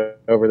gotta get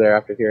over there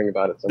after hearing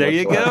about it. So there much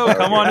you more. go.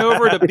 Come on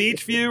over to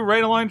Beachview,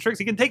 right along Tricks.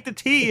 You can take the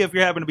T if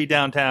you happen to be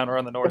downtown or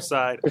on the north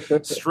side.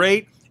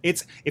 Straight.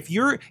 It's if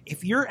you're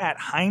at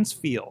Heinz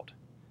Field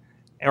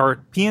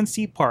or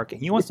PNC Park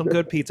and you want some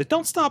good pizza,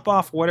 don't stop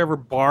off whatever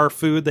bar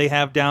food they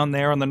have down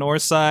there on the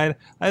north side.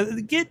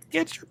 Get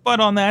your butt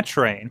on that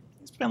train.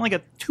 Spend like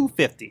a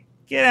 $2.50.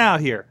 Get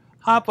out here.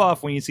 Hop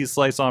off when you see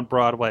Slice on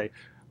Broadway,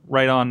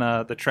 right on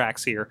the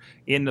tracks here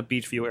in the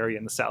Beachview area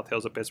in the South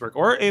Hills of Pittsburgh.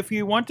 Or if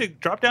you want to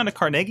drop down to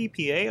Carnegie,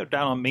 PA, or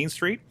down on Main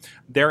Street,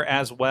 there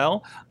as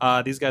well.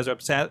 These guys are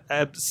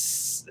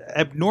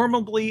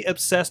abnormally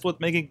obsessed with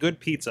making good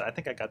pizza. I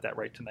think I got that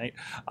right tonight.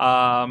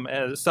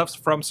 Stuff's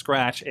from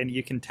scratch, and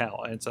you can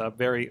tell. It's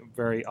very,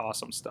 very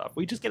awesome stuff.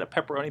 We just get a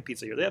pepperoni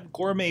pizza here. They have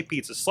gourmet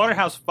pizza.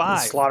 Slaughterhouse 5.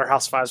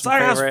 Slaughterhouse 5 is my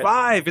Slaughterhouse favorite.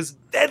 5 is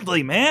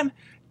deadly, man.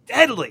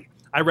 Deadly.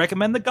 I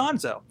recommend the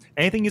Gonzo.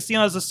 Anything you see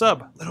as a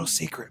sub, little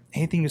secret.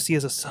 Anything you see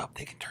as a sub,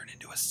 they can turn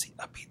into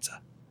a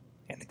pizza,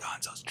 and the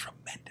Gonzo's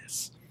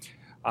tremendous.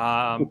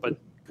 But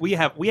we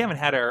haven't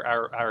had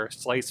our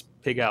slice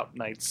pig out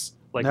nights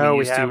like No, we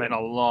we used to haven't. in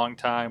a long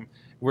time.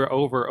 We're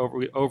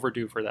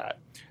overdue for that.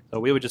 So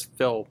we would just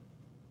fill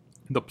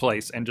the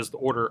place and just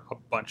order a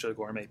bunch of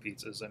gourmet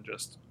pizzas and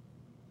just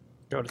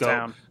Go to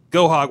town.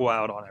 go hog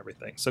wild on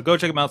everything. So go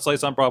check them out,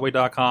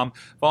 sliceonbroadway.com.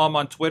 Follow them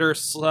on Twitter,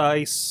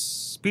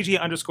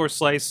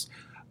 PGA_slice,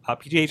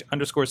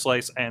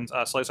 PGH_slice, and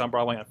Slice on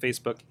Broadway on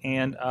Facebook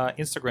and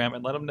Instagram,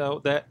 and let them know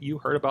that you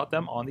heard about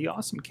them on the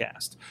Awesome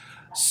Cast.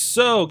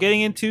 So,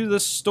 getting into the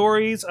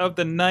stories of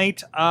the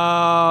night.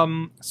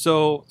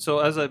 So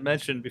as I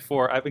mentioned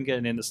before, I've been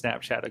getting into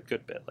Snapchat a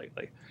good bit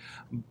lately,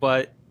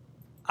 but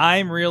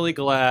I'm really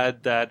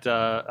glad that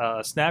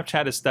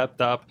Snapchat has stepped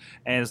up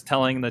and is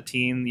telling the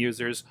teen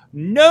users,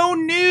 no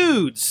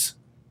nudes!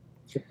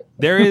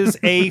 There is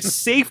a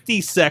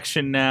safety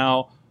section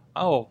now.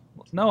 Oh,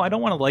 no, I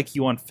don't want to like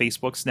you on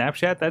Facebook,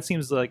 Snapchat. That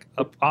seems like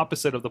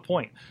opposite of the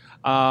point.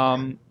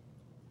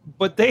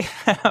 But they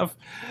have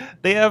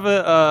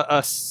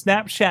a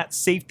Snapchat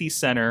safety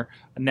center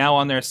now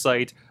on their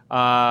site,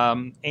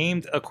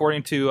 aimed,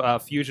 according to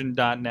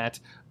Fusion.net,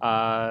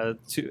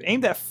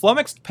 aimed at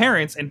flummoxed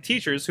parents and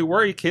teachers who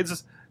worry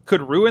kids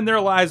could ruin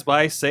their lives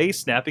by, say,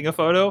 snapping a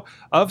photo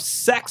of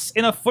sex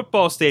in a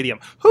football stadium.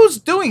 Who's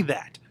doing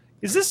that?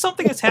 Is this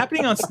something that's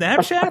happening on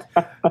Snapchat?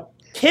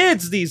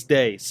 Kids these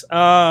days.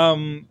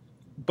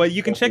 But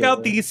you can check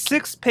out the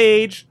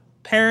 6-page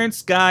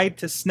Parents Guide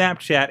to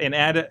Snapchat and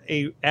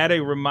add a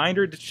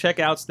reminder to check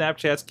out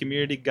Snapchat's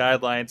community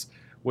guidelines,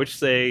 which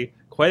say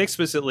quite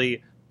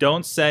explicitly,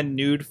 "Don't send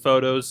nude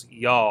photos,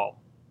 y'all."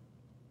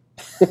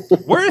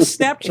 Where is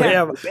Snapchat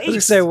Yeah, I was gonna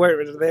based? say, where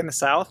are they in the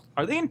South?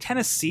 Are they in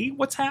Tennessee?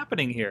 What's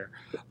happening here?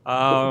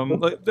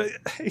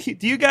 Do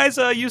you guys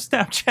use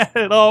Snapchat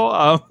at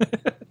all?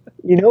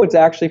 You know, it's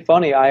actually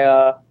funny.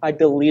 I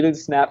deleted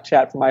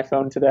Snapchat from my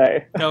phone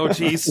today. No,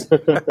 jeez.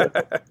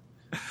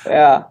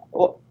 Yeah.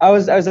 Well, I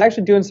was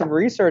actually doing some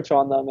research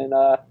on them, and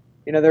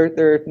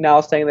they're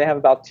now saying they have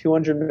about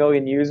 200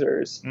 million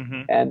users,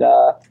 Mhm. and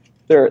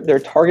their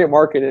target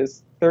market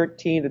is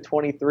 13 to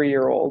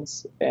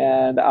 23-year-olds,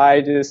 and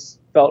I just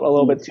felt a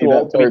little bit See too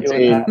that old to be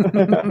doing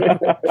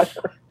that.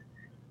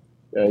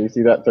 Yeah, you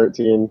see that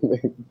 13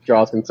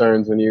 draws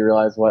concerns when you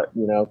realize what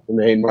the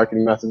main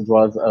marketing message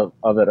was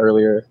of it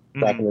earlier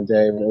back in the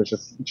day when it was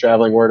just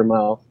traveling word of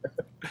mouth.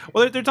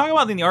 Well, they're talking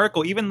about in the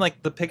article, even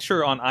like the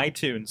picture on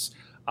iTunes.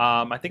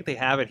 I think they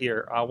have it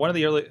here. One of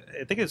the early,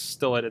 I think it's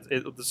still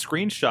the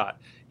screenshot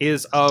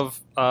is of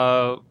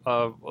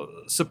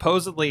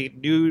supposedly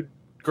nude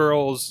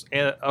girls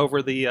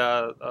over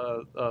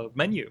the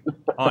menu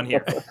on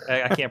here.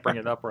 I can't bring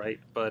it up right,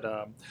 but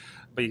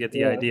you get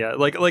the idea.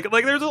 Like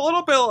there's a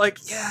little bit like,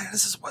 yeah,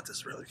 this is what this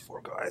is really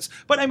for, guys.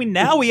 But I mean,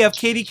 now we have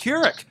Katie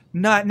Couric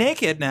not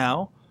naked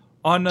now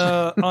on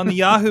the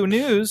Yahoo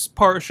News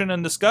portion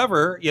and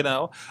Discover,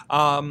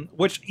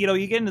 which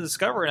you get into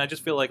Discover, and I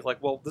just feel like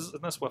well,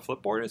 isn't this what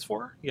Flipboard is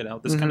for?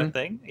 This kind of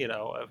thing.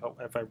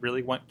 If I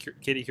really want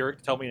Katie Couric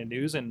to tell me the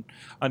news in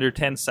under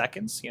 10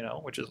 seconds,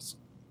 which is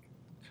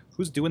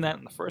who's doing that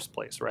in the first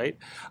place, right?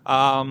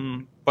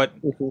 But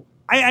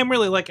I'm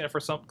really liking it for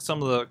some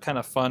of the kind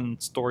of fun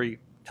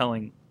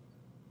storytelling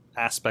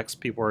aspects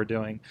people are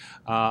doing.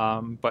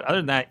 But other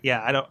than that,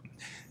 yeah, I don't.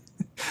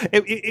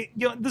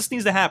 This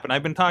needs to happen.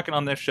 I've been talking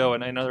on this show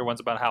and in other ones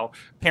about how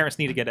parents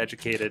need to get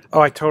educated.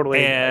 Oh, I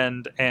totally.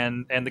 And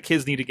the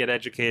kids need to get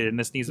educated, and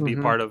this needs to be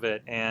Mhm. part of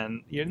it.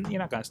 And you're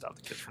not going to stop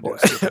the kids from doing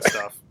stupid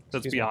stuff.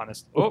 Let's be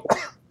honest. Oh,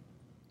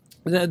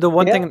 The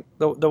one Yeah. thing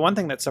the one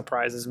thing that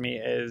surprises me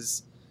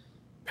is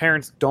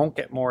parents don't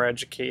get more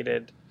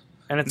educated,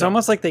 and it's No.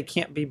 almost like they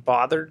can't be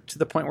bothered to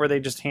the point where they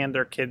just hand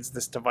their kids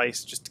this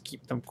device just to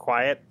keep them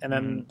quiet, and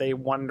then they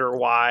wonder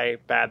why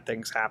bad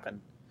things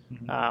happen.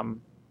 Mhm.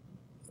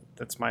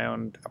 That's my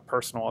own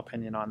personal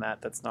opinion on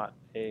that. That's not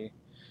a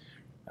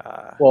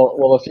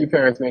Well, a few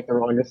parents make the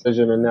wrong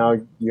decision, and now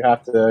you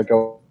have to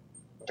go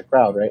with the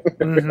crowd, right?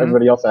 Mhm.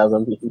 Everybody else has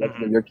them. You can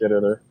give your kid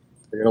it, or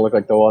you're gonna look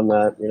like the one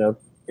that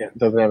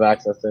doesn't have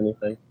access to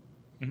anything.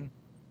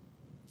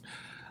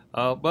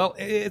 Well,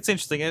 it's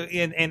interesting,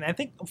 and I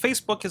think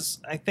Facebook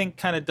has,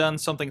 kind of done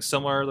something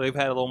similar. They've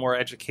had a little more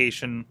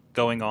education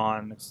going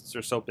on.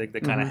 They're so big, they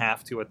kind of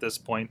have to at this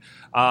point.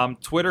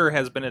 Twitter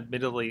has been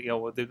admittedly,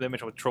 they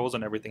mentioned with trolls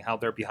and everything, how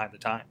they're behind the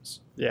times.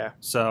 yeah.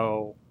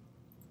 So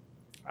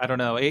I don't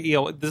know.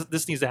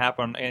 This needs to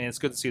happen, and it's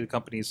good to see the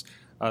companies,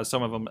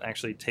 some of them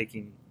actually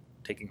taking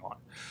on.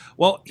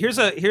 Well,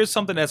 here's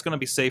something that's going to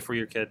be safe for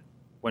your kid.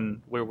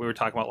 When we were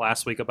talking about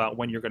last week about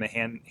when you're going to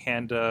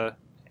hand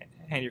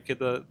your kid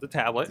the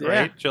tablet, Yeah.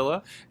 right,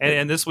 Jilla?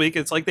 And this week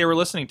it's like they were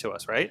listening to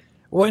us, right?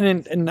 Well,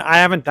 and I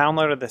haven't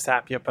downloaded this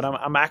app yet, but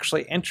I'm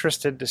actually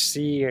interested to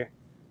see.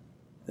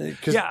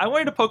 Yeah, I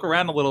wanted to poke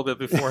around a little bit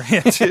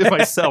beforehand too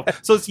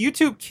myself. So it's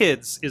YouTube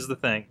Kids is the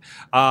thing.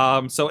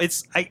 So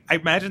it's I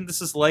imagine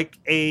this is like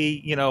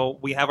we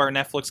have our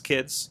Netflix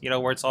Kids,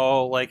 where it's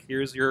all like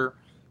here's your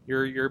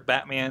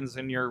Batmans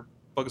and your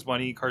Bugs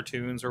Bunny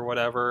cartoons or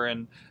whatever,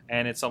 and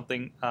it's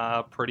something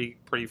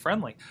pretty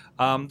friendly.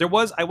 I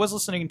was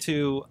listening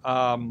to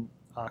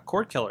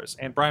Cord Killers,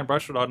 and Brian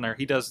Brushwood on there.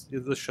 He does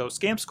the show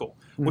Scam School,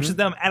 which is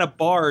them at a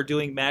bar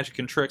doing magic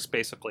and tricks,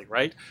 basically,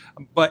 right?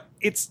 But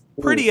it's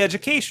pretty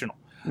educational.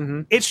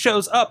 Mhm. It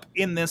shows up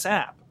in this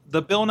app.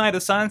 The Bill Nye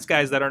the Science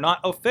Guys that are not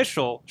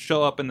official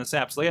show up in this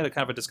app. So they had a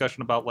kind of a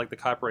discussion about like the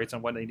copyrights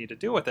and what they need to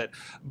do with it.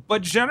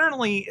 But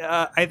generally,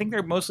 I think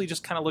they're mostly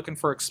just kind of looking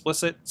for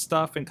explicit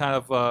stuff and kind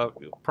of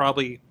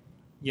probably,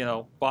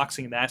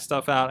 boxing that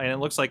stuff out. And it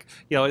looks like,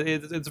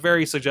 it's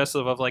very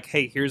suggestive of like,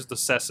 hey, here's the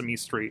Sesame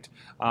Street.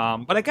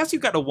 But I guess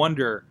you've got to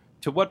wonder,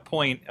 to what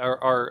point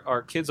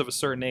are kids of a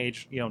certain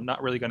age,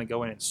 not really going to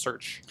go in and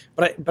search?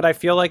 But I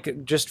feel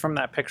like just from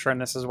that picture, and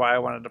this is why I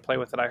wanted to play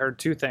with it, I heard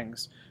two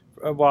things.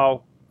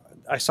 Well,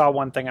 I saw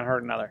one thing and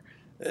heard another.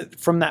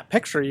 From that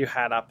picture you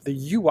had up,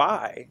 the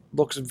UI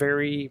looks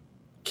very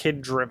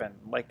kid-driven,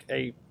 like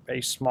a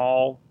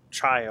small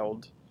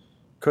child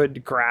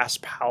could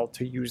grasp how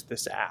to use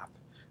this app,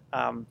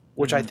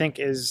 which I think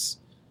is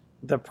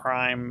the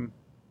prime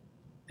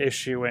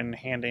issue in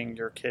handing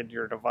your kid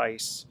your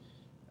device,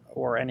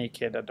 or any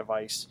kid a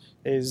device,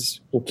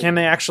 is can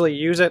they actually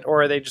use it,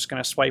 or are they just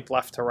going to swipe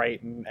left to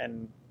right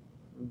and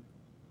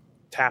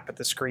tap at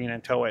the screen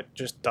until it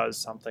just does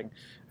something?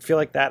 I feel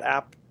like that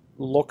app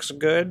looks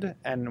good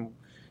and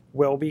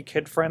will be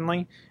kid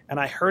friendly, and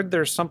I heard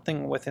there's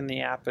something within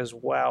the app as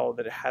well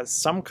that it has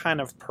some kind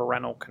of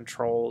parental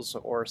controls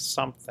or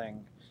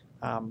something.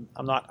 I'm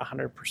not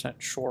 100%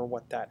 sure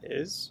what that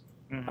is.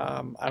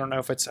 I don't know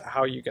if it's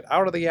how you get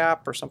out of the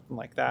app or something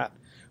like that.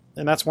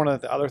 And that's one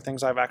of the other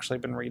things I've actually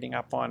been reading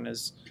up on,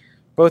 is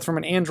both from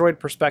an Android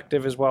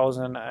perspective as well as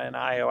an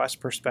iOS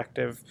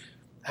perspective,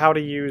 how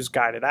to use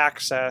guided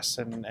access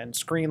and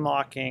screen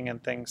locking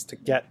and things to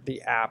get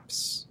the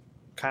apps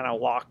kind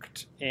of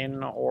locked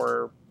in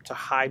or to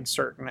hide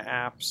certain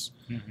apps.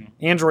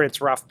 Android,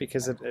 it's rough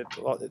because a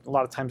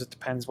lot of times it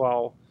depends,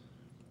 well,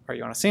 are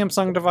you on a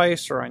Samsung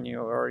device or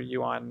are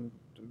you on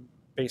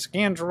basic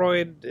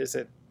Android? Is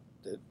it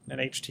an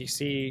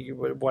HTC,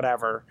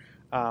 whatever,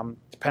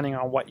 depending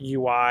on what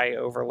UI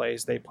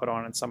overlays they put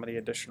on and some of the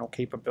additional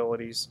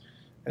capabilities,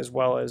 as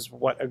well as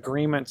what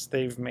agreements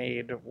they've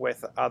made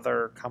with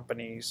other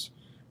companies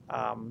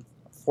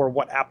for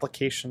what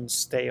applications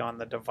stay on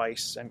the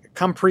device and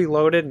come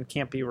preloaded and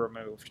can't be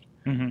removed.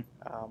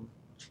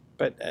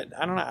 But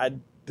I don't know.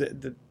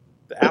 The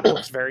app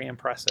looks very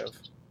impressive.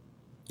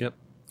 Yep.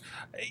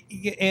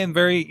 And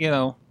very,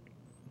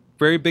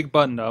 very big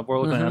button up. We're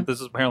looking at this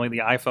is apparently the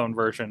iPhone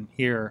version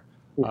here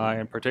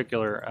in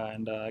particular,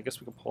 and I guess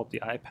we can pull up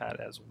the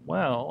iPad as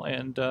well.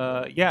 And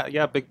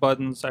yeah, big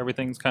buttons.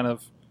 Everything's kind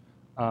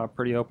of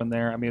pretty open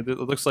there. I mean, it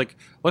looks like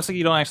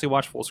you don't actually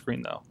watch full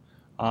screen though.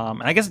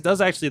 And I guess it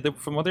does actually,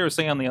 from what they were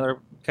saying on the other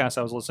cast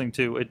I was listening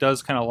to, it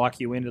does kind of lock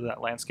you into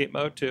that landscape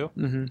mode too.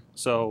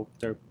 So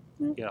they're,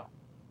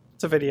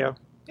 it's a video.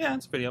 Yeah,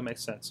 it's video,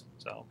 makes sense.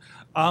 So,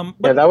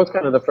 Yeah, that was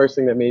kind of the first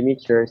thing that made me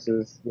curious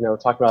is,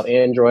 talking about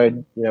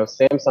Android,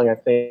 Samsung, I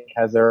think,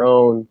 has their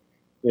own,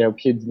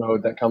 kids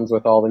mode that comes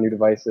with all the new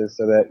devices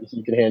so that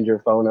you can hand your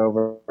phone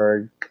over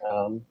or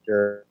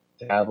your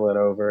tablet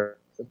over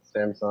to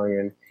Samsung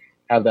and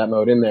have that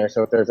mode in there.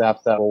 So if there's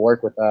apps that will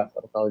work with that,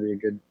 that'll probably be a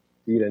good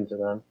feed into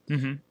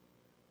them.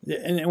 Yeah,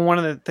 and one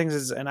of the things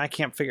is, and I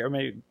can't figure,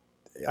 maybe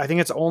I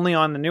think it's only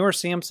on the newer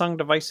Samsung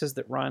devices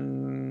that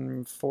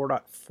run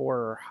 4.4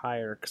 or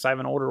higher. Because I have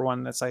an older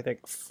one that's I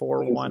think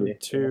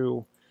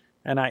 4.1.2,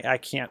 and I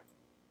can't.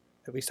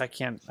 At least I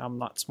can't. I'm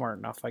not smart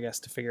enough, I guess,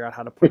 to figure out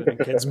how to put it in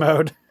kids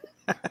mode.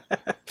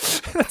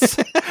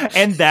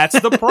 And that's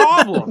the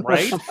problem,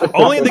 right?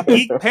 Only the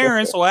geek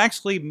parents will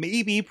actually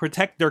maybe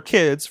protect their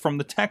kids from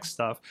the tech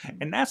stuff,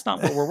 and that's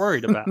not what we're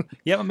worried about.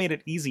 You haven't made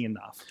it easy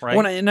enough,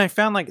 right? And I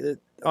found like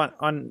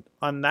on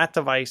that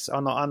device,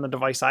 on the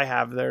device I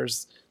have,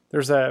 there's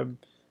a,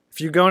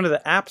 if you go into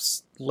the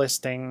apps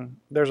listing,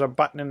 there's a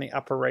button in the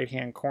upper right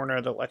hand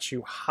corner that lets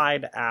you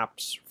hide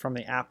apps from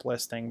the app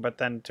listing, but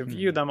then to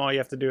view them, all you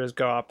have to do is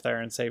go up there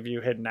and say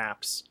view hidden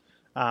apps.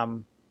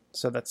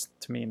 So that's,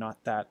 to me,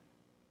 not that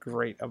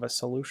great of a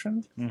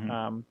solution.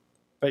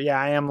 But yeah,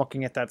 I am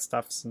looking at that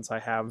stuff since I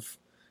have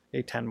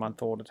a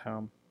 10-month-old at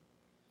home.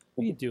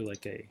 You do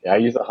like a... Yeah, I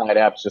use the hide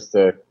apps just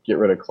to get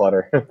rid of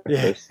clutter.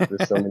 Yeah.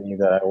 There's so many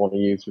that I want to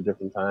use for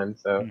different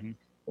times. So the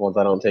ones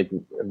I don't take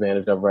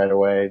advantage of right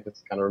away,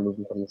 just kind of remove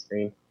them from the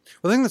screen.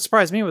 Well, the thing that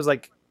surprised me was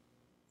like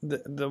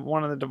the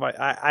one of the device.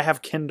 I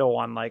have Kindle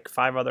on like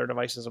 5 other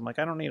devices. I'm like,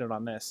 I don't need it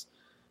on this,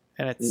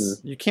 and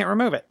it's you can't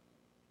remove it.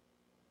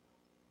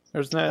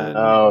 There's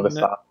no.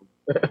 Stop.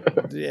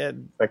 Yeah,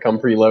 That come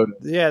preloaded.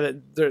 Yeah,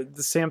 the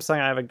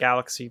Samsung. I have a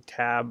Galaxy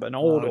Tab, an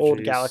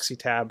old Galaxy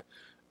Tab,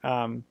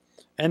 and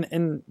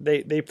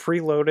they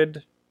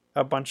preloaded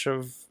a bunch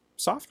of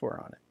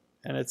software on it,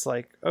 and it's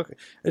like, okay,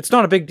 it's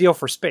not a big deal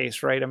for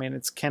space, right? I mean,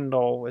 it's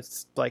Kindle,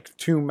 it's like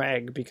 2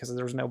 meg because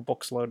there's no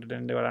books loaded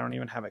into it. I don't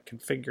even have it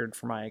configured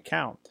for my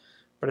account,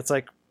 but it's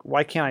like,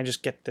 why can't I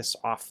just get this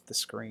off the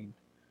screen?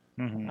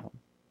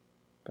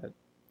 But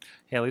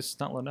hey, at least it's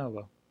not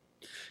Lenovo.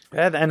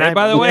 And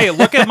by the way,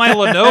 look at my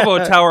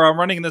Lenovo tower I'm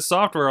running this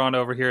software on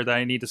over here that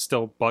I need to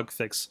still bug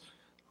fix.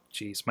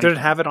 Jeez. Did it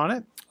have it on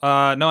it?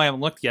 No, I haven't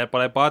looked yet,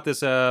 but I bought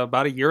this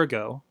about a year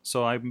ago,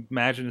 so I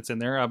imagine it's in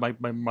there.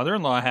 My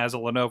mother-in-law has a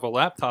Lenovo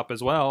laptop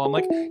as well. I'm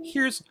like,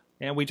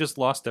 and we just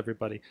lost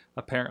everybody,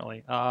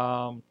 apparently.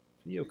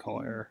 Video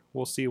call error.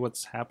 We'll see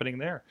what's happening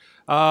there.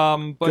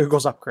 But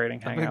Google's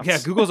upgrading Hangouts. Yeah,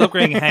 Google's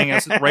upgrading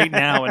Hangouts right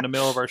now in the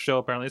middle of our show,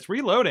 apparently. It's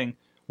reloading.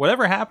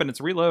 Whatever happened,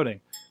 it's reloading.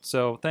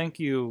 So thank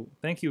you,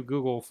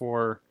 Google,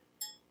 for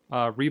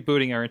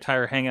rebooting our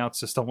entire Hangout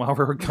system while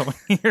we're going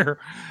here.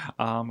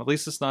 At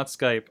least it's not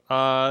Skype.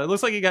 It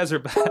looks like you guys are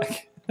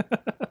back.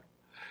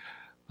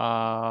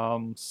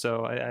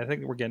 So I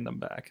think we're getting them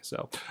back.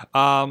 So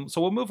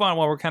we'll move on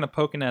while we're kind of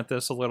poking at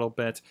this a little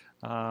bit.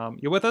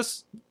 You with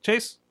us,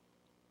 Chase?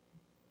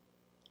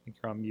 I think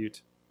you're on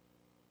mute.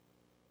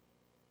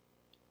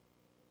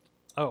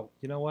 Oh,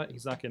 you know what?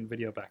 He's not getting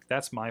video back.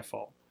 That's my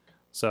fault.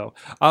 So,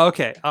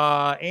 okay,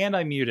 and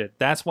I muted.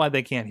 That's why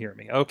they can't hear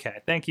me.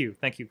 Okay, thank you,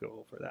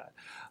 Google, for that.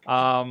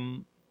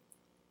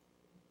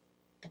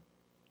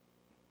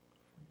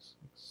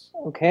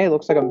 Okay,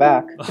 looks like I'm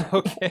back.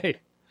 Okay,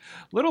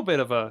 little bit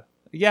of a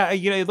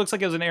it looks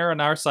like it was an error on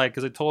our side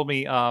because it told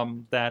me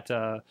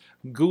that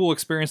Google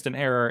experienced an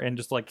error and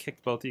just like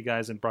kicked both of you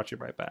guys and brought you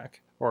right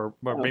back, or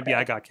maybe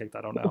I got kicked.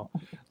 I don't know.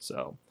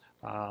 So.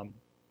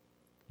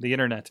 The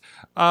internet.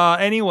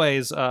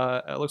 Anyways,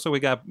 it looks like we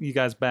got you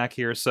guys back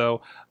here.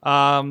 So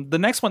the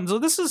next one. So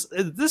this is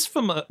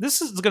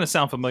going to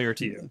sound familiar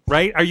to you,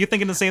 right? Are you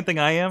thinking the same thing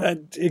I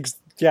am?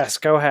 Yes,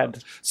 go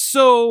ahead.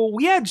 So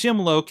we had Jim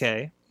Loke,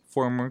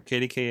 former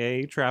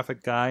KDKA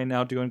traffic guy,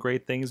 now doing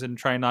great things and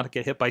trying not to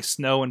get hit by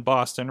snow in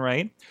Boston,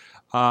 right?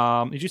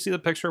 Did you see the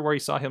picture where he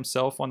saw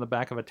himself on the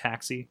back of a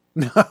taxi?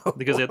 No.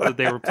 Because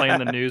they were playing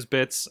the news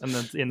bits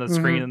and in the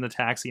screen in the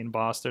taxi in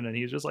Boston, and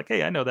he was just like,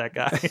 "Hey, I know that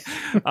guy."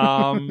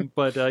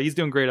 But he's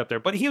doing great up there.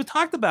 But he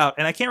talked about,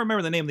 and I can't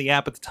remember the name of the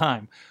app at the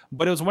time,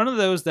 but it was one of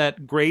those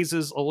that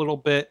grazes a little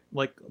bit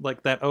like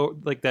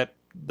the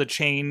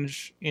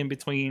change in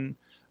between,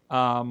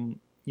 the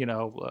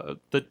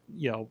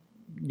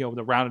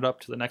rounded up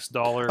to the next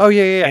dollar. Oh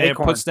yeah. And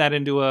Acorn. it puts that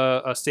into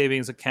a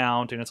savings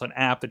account, and it's an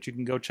app that you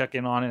can go check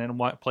in on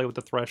and play with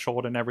the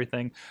threshold and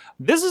everything.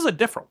 This is a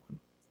different one.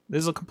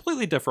 This is a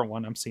completely different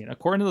one I'm seeing.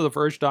 According to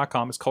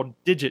TheVerge.com, it's called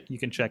Digit. You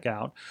can check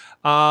out.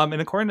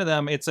 And according to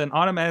them, it's an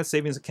automatic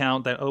savings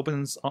account that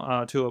opens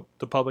to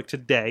the public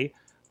today.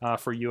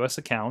 For U.S.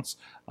 accounts.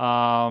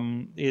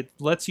 It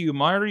lets you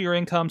monitor your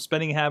income,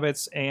 spending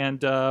habits,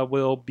 and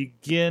will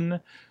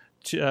begin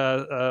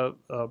to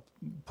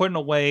putting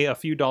away a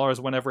few dollars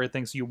whenever it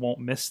thinks you won't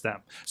miss them.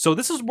 So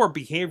this is more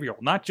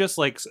behavioral, not just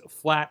like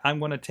flat, I'm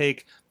going to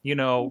take,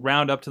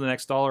 round up to the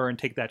next dollar and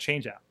take that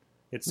change out,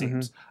 it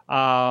seems.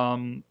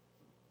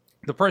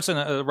 The person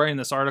writing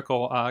this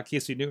article,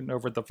 Casey Newton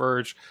over at The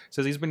Verge,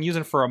 says he's been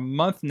using it for a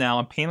month now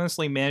and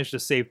painlessly managed to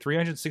save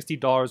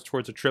 $360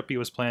 towards a trip he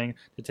was planning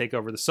to take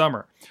over the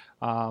summer.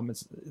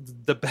 It's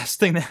the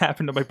best thing that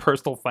happened to my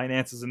personal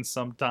finances in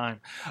some time.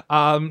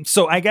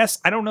 So I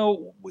guess, I don't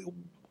know.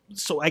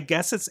 So I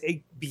guess it's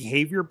a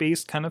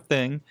behavior-based kind of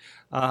thing.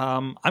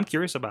 I'm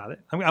curious about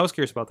it. I mean, I was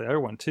curious about the other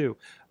one too.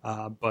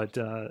 But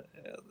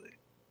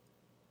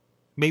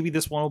maybe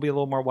this one will be a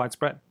little more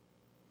widespread.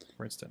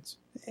 for instance.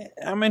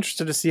 I'm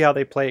interested to see how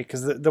they play,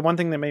 because the one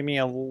thing that made me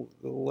a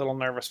little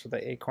nervous with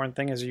the Acorn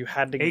thing is you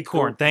had to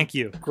Acorn, thank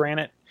you.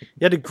 You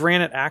had to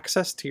grant it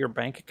access to your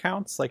bank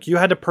accounts. Like, you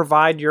had to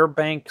provide your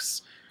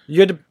bank's, you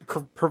had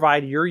to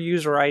provide your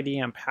user ID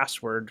and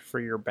password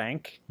for your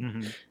bank,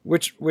 Mm-hmm.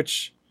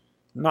 which,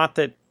 not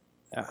that,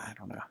 I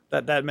don't know,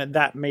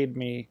 that made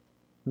me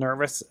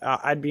nervous.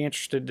 I'd be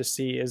interested to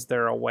see, is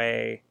there a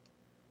way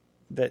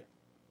that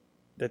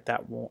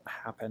won't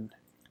happen?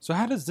 So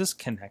how does this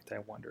connect, I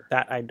wonder?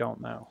 That I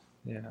don't know.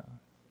 Yeah.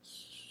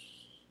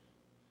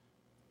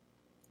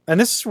 And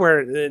this is where,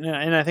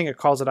 and I think it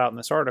calls it out in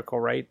this article,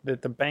 right?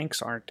 That the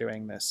banks aren't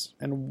doing this.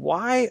 And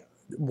why?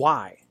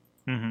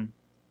 Mm-hmm.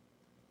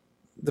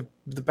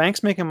 The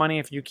bank's making money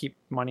if you keep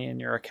money in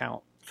your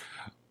account.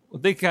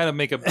 They kind of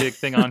make a big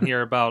thing on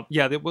here about,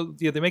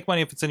 they make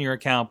money if it's in your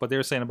account, but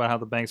they're saying about how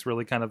the banks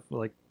really kind of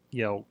like,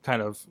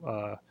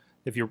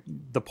 if you're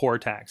the poor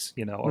tax,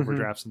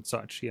 overdrafts and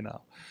such,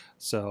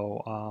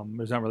 So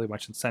there's not really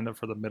much incentive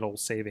for the middle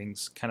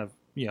savings kind of,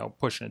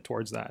 pushing it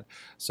towards that.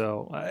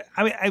 So,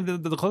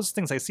 the closest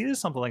things I see to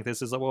something like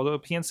this is, well, the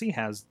PNC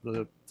has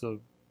the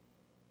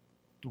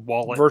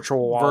wallet,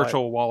 virtual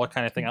wallet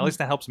kind of thing. At least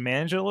that helps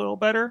manage it a little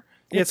better.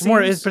 It's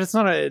more, but it's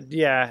not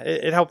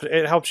it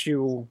helps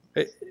you.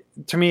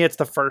 To me, it's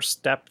the first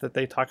step that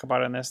they talk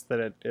about in this,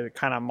 that it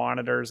kind of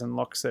monitors and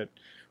looks at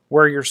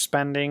where you're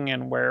spending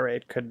and where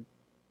it could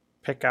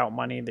pick out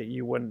money that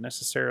you wouldn't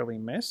necessarily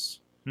miss.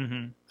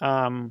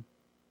 Mm-hmm.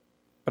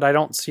 But I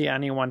don't see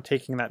anyone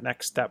taking that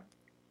next step.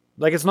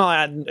 Like,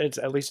 it's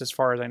at least as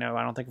far as I know,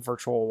 I don't think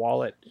Virtual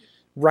Wallet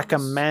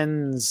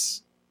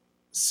recommends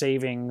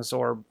savings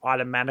or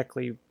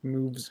automatically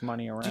moves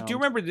money around. Do you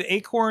remember the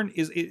Acorn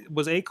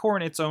was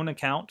Acorn its own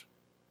account?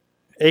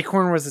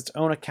 Acorn was its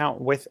own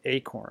account with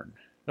Acorn.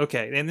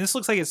 Okay, and this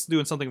looks like it's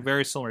doing something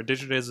very similar.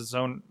 Digit is its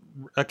own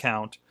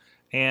account,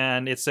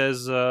 and it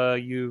says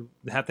you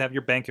have to have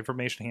your bank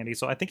information handy.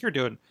 So I think you're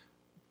doing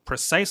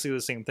precisely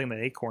the same thing that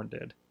Acorn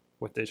did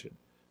with Digit.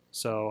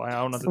 So I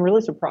don't know. I'm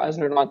really surprised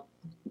they're not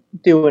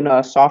doing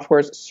a software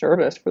as a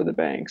service for the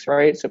banks,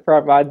 right? So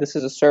provide this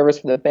as a service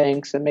for the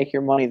banks and make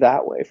your money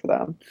that way for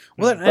them,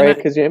 Well, right?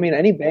 Because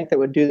any bank that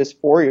would do this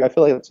for you, I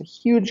feel like that's a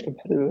huge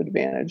competitive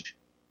advantage.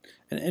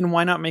 And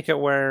why not make it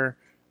where,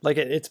 like,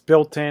 it's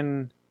built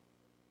in?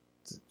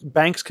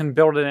 Banks can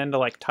build it into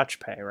like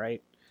TouchPay,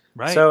 right?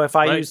 Right. So if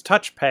I use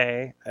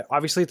TouchPay,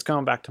 obviously it's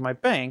going back to my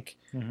bank.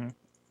 Mm-hmm.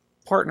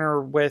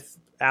 Partner with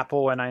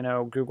Apple, and I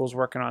know Google's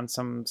working on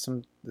some.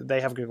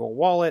 They have Google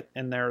Wallet,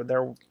 and their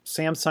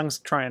Samsung's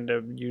trying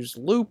to use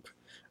Loop.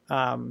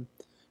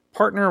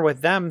 Partner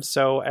with them,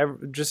 so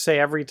just say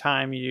every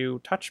time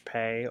you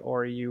TouchPay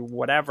or you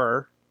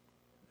whatever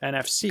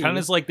NFC, kind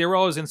of like there were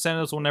always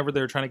incentives whenever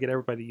they were trying to get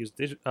everybody to use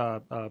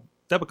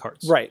debit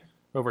cards, right,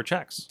 over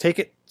checks. Take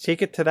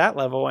it to that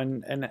level,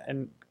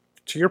 and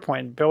to your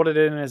point, build it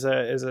in as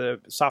a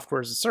software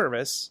as a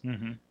service.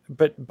 Mm-hmm.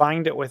 But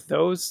bind it with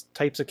those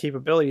types of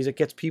capabilities. It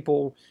gets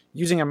people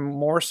using a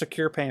more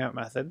secure payment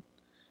method,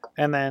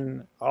 and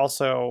then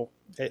also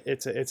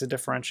it's a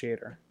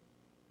differentiator.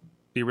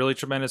 Be really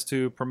tremendous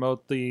to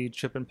promote the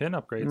chip and pin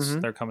upgrades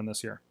Mm-hmm. that are coming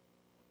this year,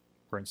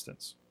 for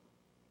instance.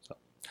 So,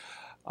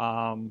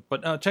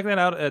 but check that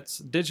out. It's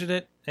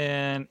Digit,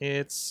 and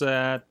it's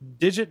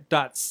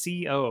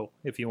digit.co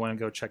if you want to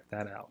go check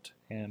that out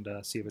and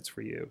see if it's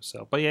for you.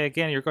 So, but yeah,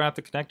 again, you're going to have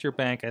to connect your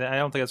bank. I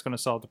don't think that's going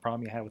to solve the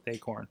problem you have with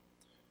Acorn.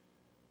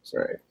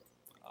 Right.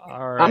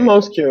 All right. I'm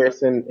most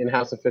curious in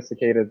how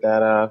sophisticated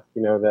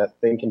that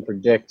thing can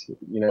predict,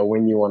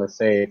 when you want to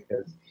save.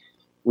 Because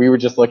we were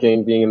just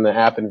looking, being in the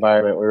app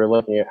environment, we were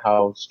looking at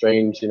how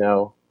strange,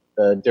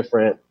 the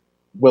different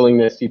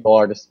willingness people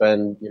are to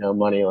spend,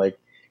 money. Like,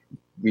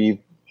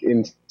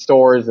 in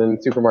stores and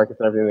supermarkets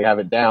and everything, they have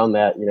it down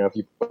that, if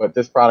you put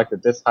this product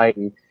at this height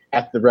and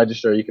at the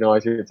register, you can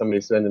always get somebody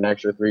to spend an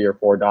extra $3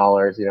 or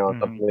 $4, on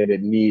something they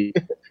didn't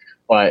need.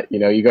 But,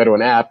 you go to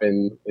an app,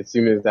 and as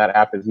soon as that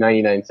app is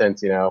 99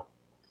 cents,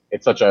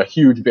 it's such a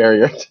huge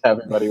barrier to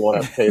everybody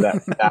want to pay that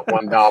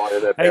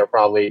 $1 that they're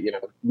probably,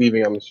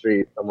 leaving on the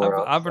street somewhere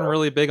else. I've been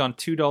really big on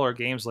 $2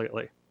 games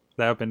lately.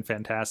 That have been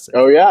fantastic.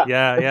 Oh, yeah?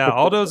 Yeah.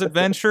 Aldo's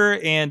Adventure,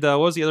 and what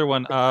was the other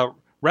one?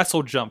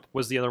 Wrestle Jump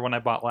was the other one I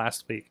bought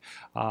last week.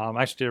 I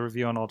actually did a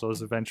review on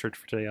Aldo's Adventure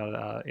for today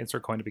on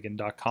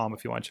insertcointobegin.com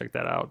if you want to check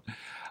that out.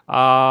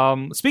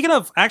 Speaking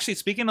of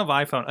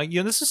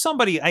iPhone, this is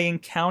somebody I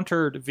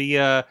encountered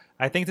via,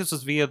 I think this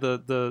was via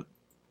the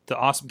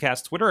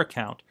AwesomeCast Twitter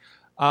account.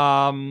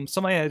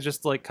 Somebody had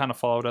just like kind of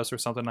followed us or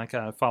something. I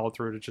kind of followed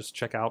through to just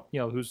check out,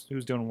 who's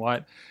doing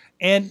what.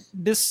 And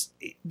this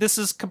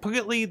is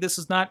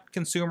not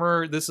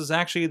consumer. This is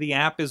actually, the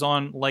app is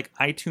on like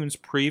iTunes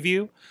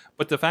preview,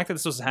 but the fact that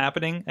this was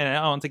happening, and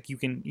I don't think you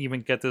can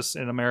even get this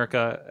in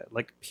America,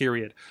 like,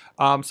 period.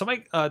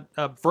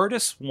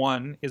 Vertus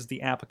One is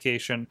the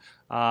application.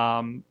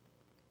 And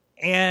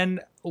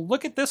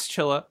look at this,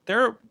 Chilla.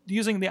 They're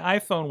using the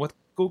iPhone with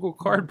Google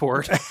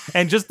Cardboard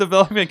and just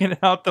developing it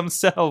out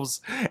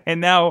themselves. And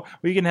now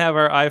we can have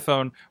our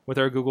iPhone with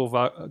our Google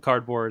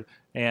Cardboard,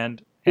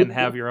 and and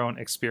have your own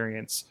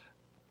experience.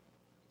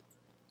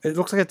 It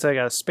looks like it's like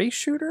a space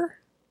shooter.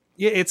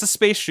 Yeah, it's a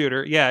space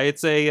shooter. Yeah,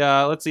 it's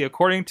a let's see.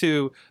 According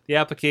to the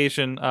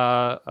application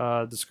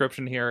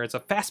description here, it's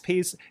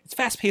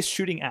fast-paced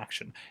shooting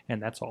action,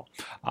 and that's all.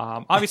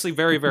 Obviously,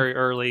 very very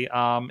early.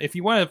 If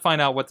you want to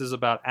find out what this is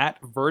about,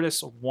 at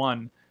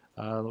Virtus1,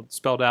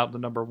 spelled out the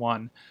number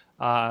 1,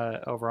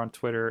 over on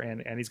Twitter,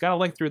 and he's got a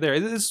link through there.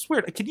 This is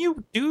weird. Can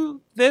you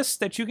do this?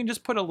 That you can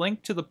just put a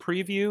link to the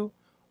preview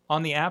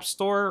on the App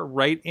Store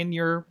right in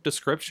your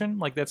description?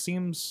 Like that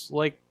seems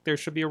like there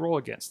should be a rule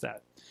against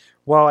that.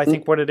 Well, I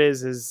think what it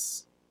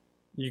is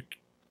you,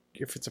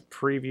 if it's a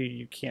preview,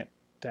 you can't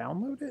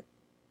download it.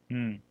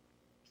 I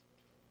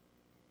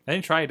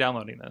didn't try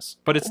downloading this,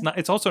 but it's not.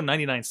 It's also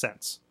 99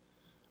 cents,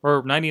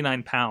 or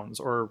 99 pounds,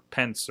 or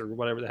pence, or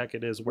whatever the heck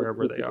it is,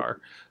 wherever they are.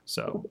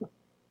 So,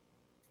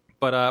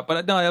 but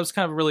no, it was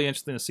kind of really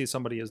interesting to see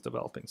somebody is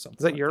developing something.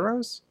 Is that like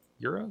euros?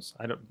 Euros?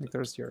 I don't. I think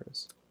there's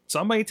euros.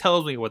 Somebody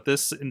tells me what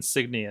this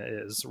insignia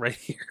is right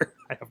here.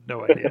 I have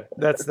no idea.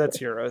 That's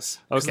euros.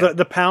 'Cause Okay.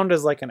 The pound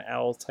is like an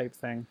L type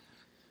thing.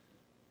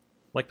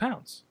 Like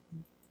pounds,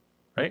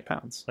 right?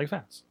 Pounds. Like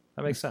pounds.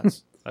 That makes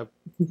sense. I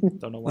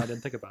don't know why I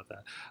didn't think about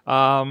that.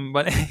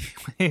 But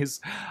anyways,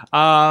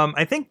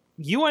 I think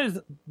you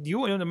wanted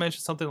to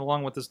mention something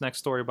along with this next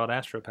story about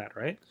AstroPad,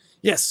 right?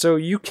 Yes. So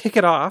you kick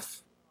it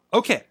off,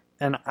 Okay.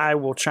 and I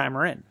will chime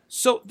her in.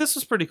 So this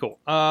is pretty cool.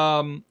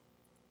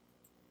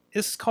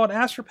 This is called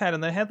AstroPad,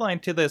 and the headline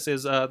to this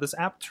is this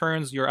app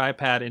turns your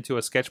iPad into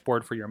a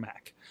sketchboard for your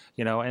Mac.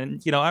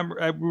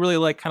 I really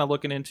like kind of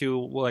looking into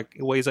like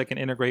ways I can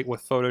integrate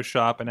with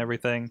Photoshop and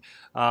everything.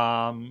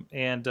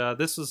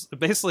 This is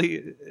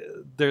basically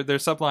their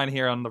subline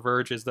here on The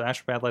Verge is the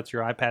AstroPad lets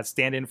your iPad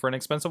stand in for an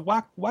expensive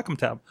Wacom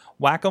tab.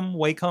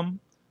 Wacom.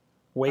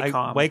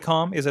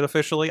 Wacom, is it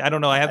officially? I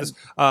don't know. I have this.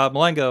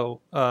 Malengo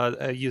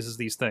uses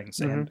these things,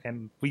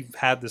 and we've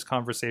had this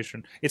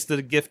conversation. It's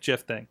the GIF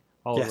thing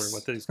all over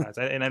with these guys,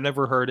 and I've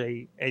never heard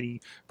any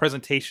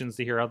presentations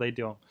to hear how they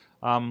do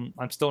them.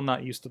 I'm still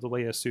not used to the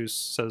way ASUS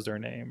says their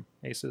name.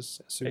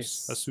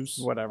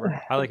 ASUS,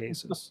 whatever. I like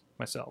ASUS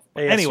myself.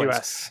 ASUS.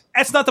 Anyways,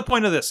 that's not the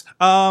point of this.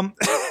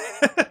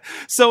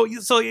 So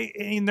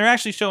and they're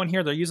actually showing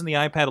here they're using the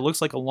iPad. It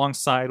looks like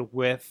alongside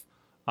with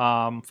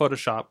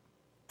Photoshop,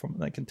 from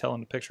what I can tell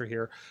in the picture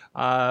here.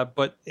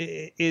 But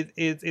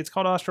it's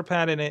called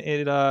AstroPad, and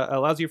it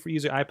allows you to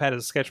use your iPad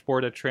as a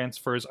sketchboard that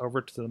transfers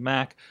over to the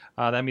Mac.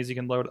 That means you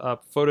can load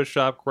up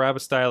Photoshop, grab a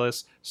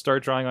stylus,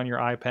 start drawing on your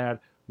iPad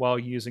while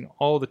using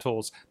all the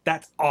tools.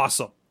 That's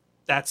awesome.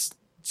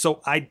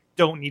 So I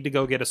don't need to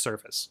go get a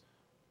Surface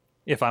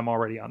if I'm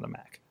already on the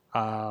Mac.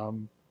 I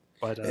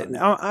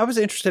was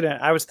interested in.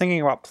 I was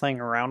thinking about playing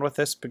around with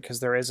this because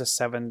there is a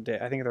 7-day.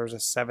 I think there was a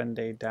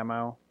 7-day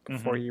demo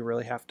before you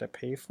really have to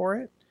pay for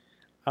it.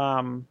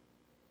 The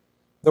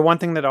one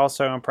thing that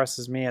also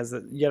impresses me is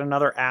that yet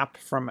another app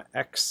from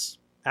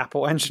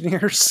ex-Apple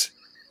engineers.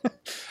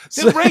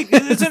 Right?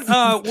 Isn't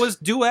was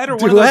Duet or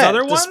one of those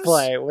other ones?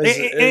 Display was,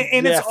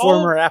 and it's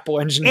former Apple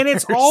engineers, and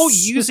it's all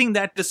using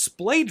that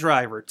display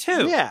driver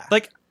too. Yeah,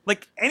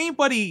 like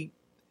anybody.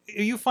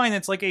 You find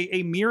it's like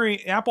a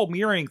mirroring Apple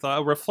mirroring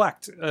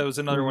Reflect was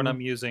another one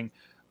I'm using.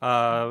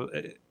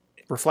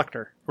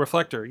 Reflector.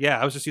 Yeah,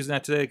 I was just using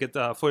that today to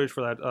get footage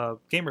for that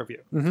game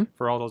review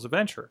for All Those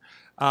Adventure.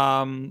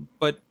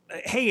 But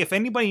hey, if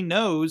anybody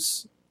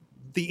knows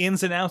the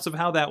ins and outs of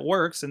how that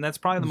works, and that's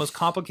probably the most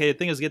complicated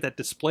thing is to get that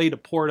display to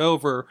port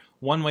over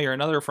one way or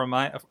another from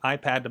my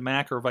iPad to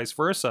Mac or vice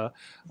versa.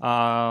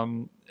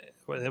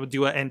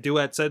 Duet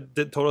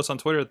told us on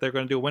Twitter that they're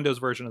going to do a Windows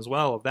version as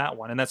well of that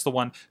one, and that's the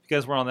one. If you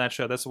guys were on that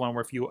show, that's the one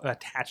where if you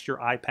attach your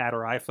iPad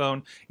or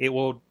iPhone,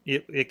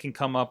 it can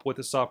come up with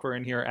the software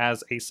in here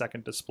as a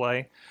second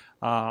display.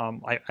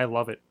 I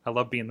love it. I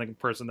love being the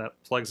person that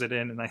plugs it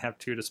in, and I have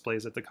two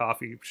displays at the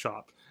coffee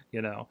shop.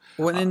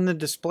 When in the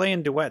display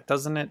in Duet,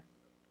 doesn't it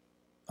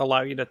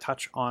allow you to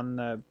touch on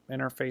the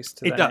interface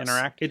to then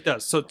interact? It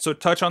does. So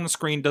touch on the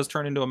screen does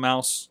turn into a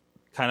mouse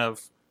kind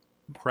of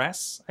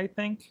press, I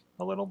think.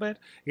 A little bit.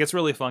 It gets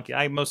really funky.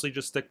 I mostly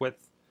just stick with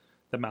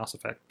the mouse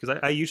effect because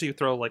I usually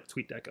throw like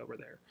TweetDeck over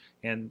there,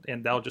 and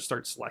that'll just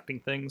start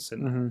selecting things.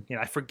 And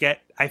I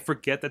forget that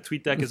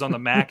TweetDeck is on the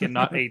Mac and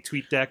not a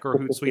TweetDeck or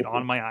Hootsuite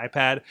on my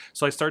iPad.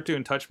 So I start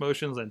doing touch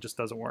motions and it just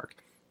doesn't work.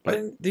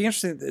 But the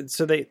interesting,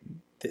 so they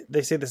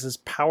say this is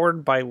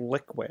powered by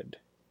Liquid.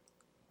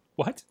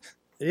 What?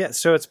 Yeah,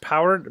 so it's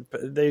powered.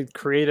 They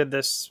created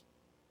this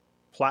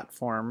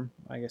platform,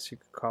 I guess you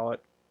could call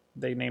it.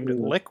 They named it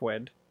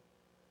Liquid.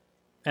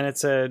 And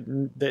it's a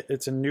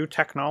new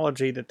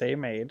technology that they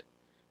made,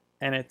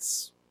 and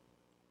it's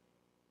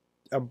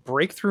a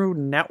breakthrough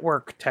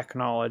network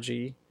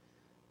technology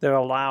that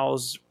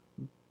allows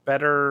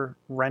better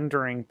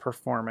rendering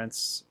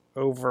performance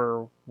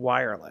over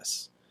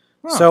wireless.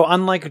 Huh. So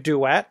unlike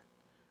Duet,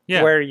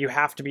 where you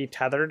have to be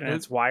tethered and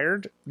it's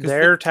wired,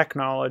 their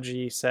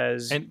technology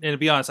says... And to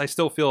be honest, I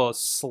still feel a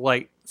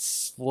slight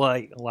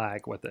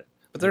lag with it.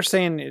 But they're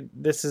saying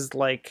this is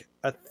like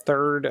a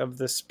third of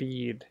the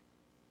speed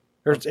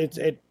Or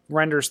it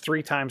renders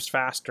 3 times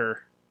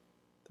faster.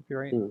 That'd be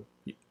right.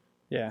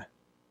 Yeah,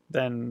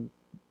 than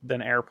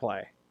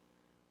AirPlay.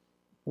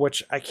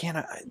 Which I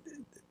can't.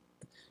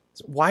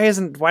 Why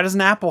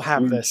doesn't Apple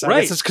have this? I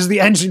Right. guess it's because the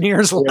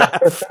engineers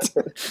left.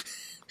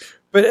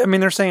 But I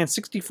mean, they're saying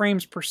 60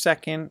 frames per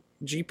second,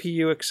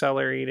 GPU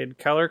accelerated,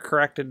 color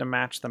corrected to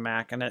match the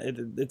Mac, and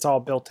it's all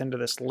built into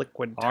this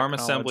liquid ARM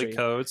technology. assembly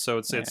code, so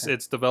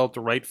it's developed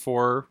right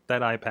for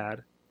that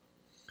iPad.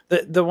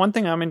 The one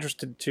thing I'm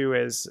interested to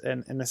is,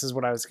 and this is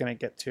what I was going to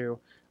get to,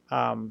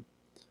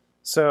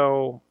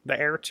 so the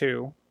Air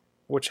 2,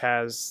 which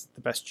has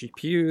the best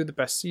GPU, the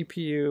best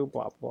CPU,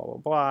 blah, blah, blah,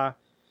 blah,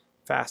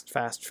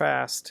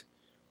 fast.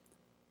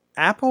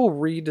 Apple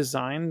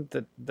redesigned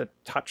the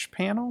touch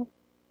panel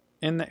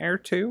in the Air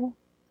 2,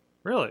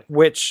 Really?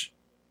 which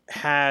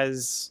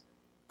has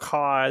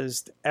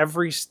caused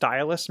every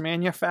stylus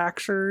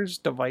manufacturer's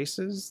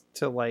devices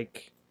to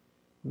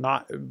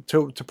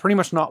pretty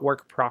much not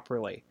work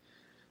properly.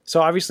 So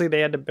obviously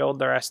they had to build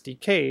their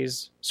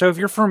SDKs. So if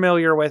you're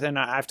familiar with, and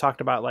I've talked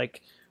about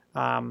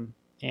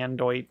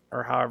Android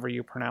or however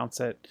you pronounce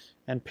it,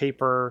 and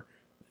Paper,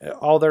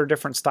 all their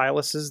different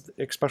styluses,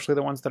 especially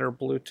the ones that are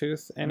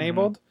Bluetooth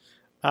enabled,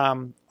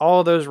 all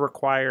of those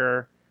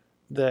require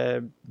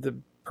the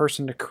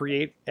person to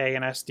create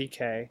an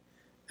SDK,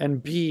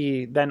 and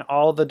B, then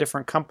all the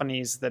different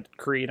companies that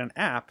create an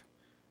app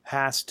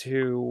has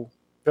to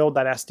build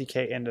that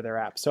SDK into their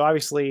app. So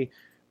obviously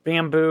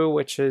Bamboo,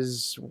 which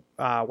is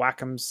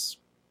Wacom's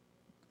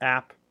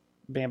app,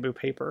 Bamboo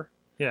Paper,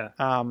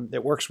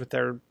 it works with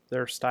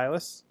their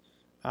stylus.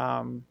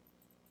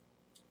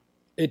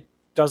 It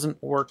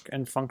doesn't work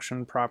and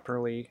function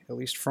properly, at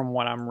least from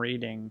what I'm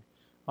reading,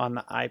 on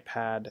the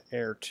iPad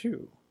Air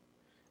 2.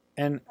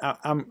 And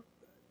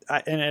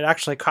and it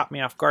actually caught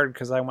me off guard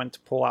because I went to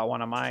pull out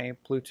one of my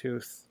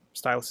Bluetooth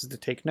styluses to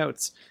take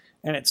notes,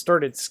 and it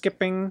started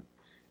skipping,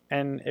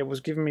 and it was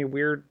giving me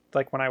weird,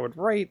 like when I would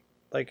write,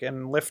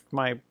 and lift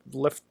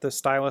the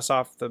stylus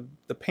off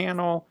the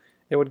panel,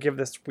 it would give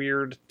this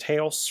weird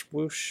tail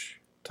swoosh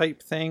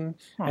type thing,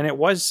 and it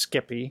was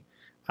skippy.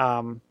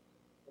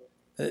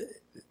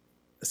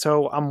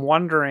 So I'm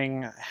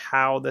wondering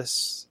how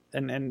this,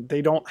 and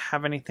they don't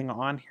have anything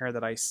on here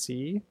that I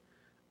see.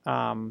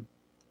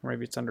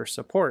 Maybe it's under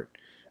support,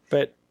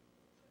 but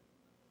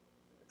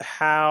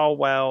how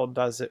well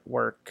does it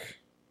work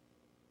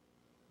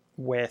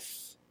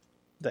with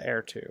the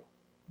Air 2?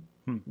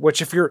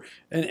 Which, if you're,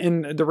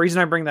 and the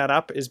reason I bring that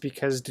up is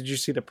because, did you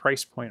see the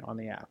price point on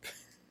the app?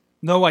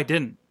 No, I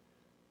didn't.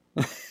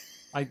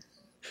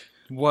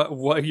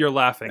 What you're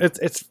laughing?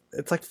 It's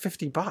like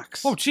 $50.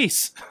 Oh,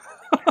 jeez.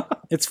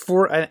 It's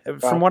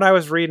from what I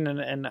was reading,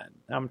 and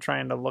I'm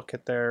trying to look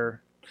at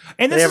their.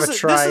 And They this have is a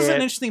try an it,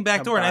 interesting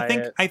backdoor, and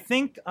buy I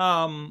think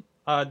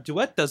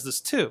Duet does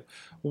this too,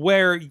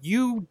 where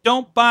you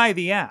don't buy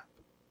the app,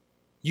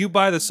 you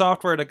buy the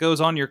software that goes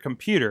on your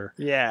computer.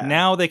 Yeah.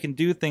 Now they can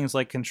do things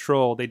like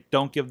Control. They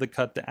don't give the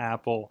cut to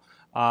Apple,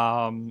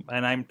 and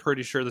I'm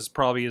pretty sure this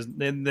probably is.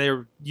 And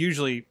they're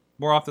usually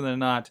more often than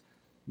not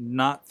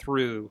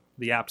through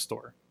the App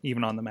Store,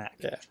 even on the Mac.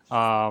 Yeah.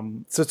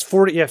 So it's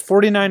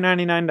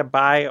 $49.99 to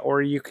buy,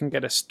 or you can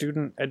get a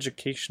student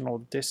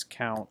educational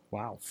discount.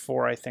 Wow.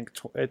 For I think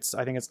it's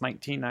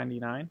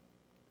 $19.99,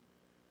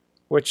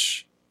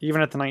 which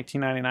even at the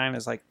 $19.99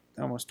 is like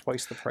almost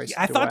twice the price.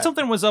 I of thought Duet.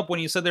 something was up when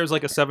you said there was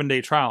like a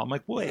 7-day trial. I'm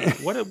like, wait,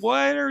 what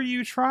are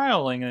you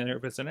trialing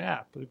if it's an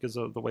app because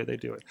of the way they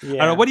do it? I don't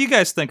know. What do you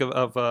guys think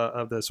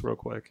of this real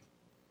quick?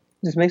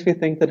 It just makes me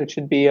think that it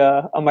should be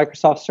a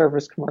Microsoft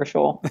Service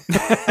commercial.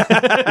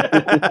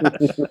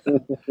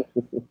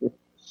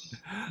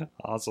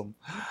 Awesome.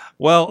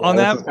 Well, on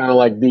this that, is kind of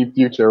like the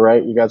future,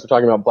 right? You guys were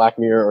talking about Black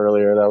Mirror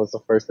earlier. That was the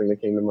first thing that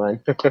came to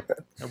mind.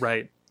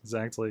 right,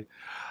 exactly.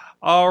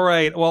 All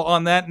right. Well,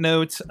 on that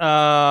note, we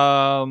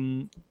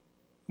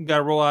got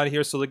to roll out of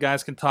here so the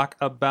guys can talk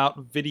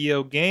about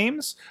video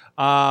games.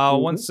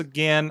 Once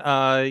again,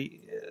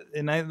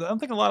 and I don't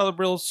think a lot of the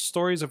real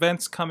stories,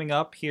 events coming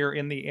up here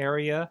in the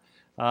area.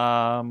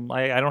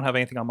 I don't have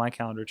anything on my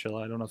calendar,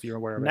 Chilla. I don't know if you're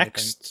aware of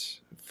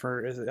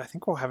anything. I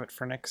think we'll have it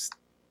for next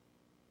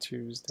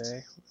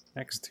Tuesday.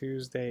 Next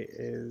Tuesday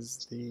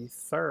is the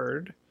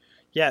 3rd.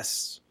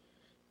 Yes.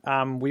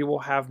 We will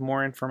have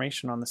more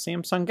information on the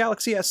Samsung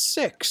Galaxy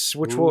S6,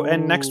 which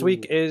and next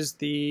week is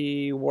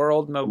the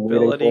World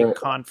Mobility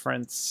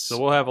Conference. So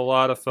we'll have a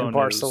lot of phone in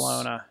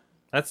Barcelona.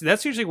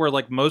 That's usually where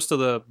like most of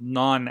the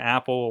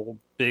non-Apple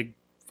big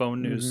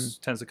phone news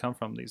tends to come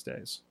from these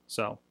days.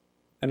 So,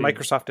 and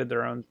Microsoft did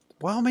their own.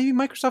 Well, maybe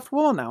Microsoft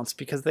will announce,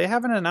 because they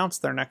haven't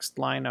announced their next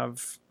line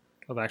of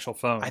actual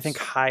phones. I think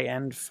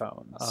high-end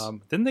phones.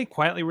 Didn't they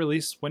quietly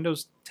release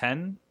Windows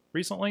 10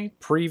 recently?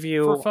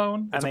 Preview for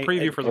phone. It's a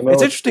preview for the phone.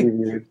 It's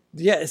interesting.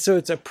 Yeah, so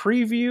it's a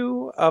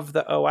preview of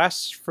the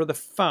OS for the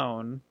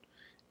phone,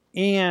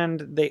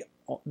 and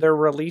they're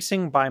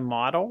releasing by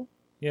model.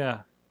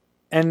 Yeah.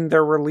 And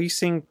they're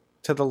releasing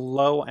to the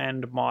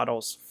low-end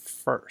models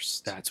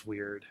first. That's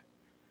weird.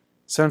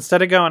 So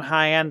instead of going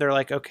high-end, they're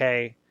like,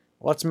 okay,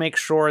 let's make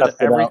sure Test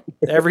that it out.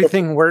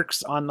 everything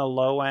works on the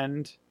low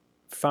end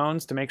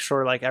phones to make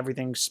sure like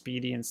everything's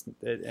speedy and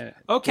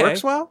Okay.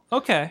 works well,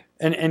 Okay.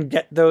 and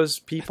get those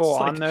people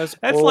That's on like- those.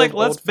 That's old, like,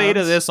 let's old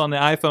beta phones. this on the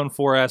iPhone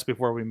 4S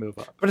before we move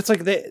up. But it's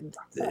like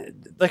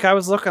like I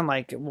was looking,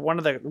 like one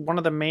of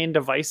the main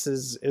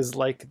devices is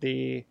like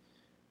the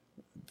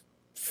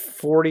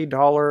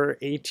 $40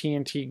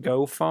 AT&T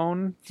Go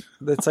phone.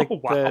 That's like Oh,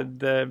 wow.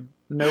 the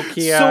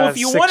Nokia. So if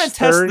you want to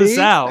test this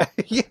 630. out,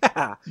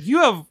 yeah, you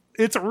have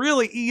it's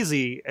really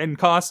easy and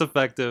cost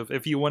effective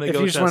if you want to If go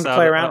you just test want to out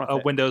play around a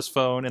with it. Windows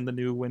Phone and the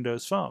new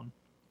Windows Phone.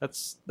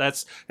 That's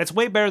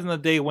way better than the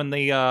day when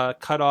they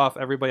cut off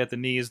everybody at the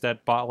knees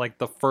that bought like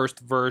the first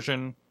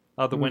version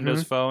of the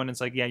Windows Phone.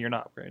 It's like, yeah, you're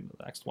not upgrading to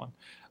the next one.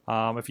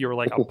 If you were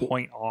like a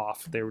point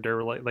off, they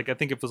were like I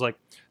think it was like,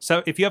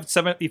 so if you had a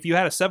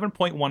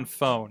 7.1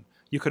 phone,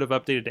 you could have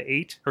updated to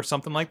 8 or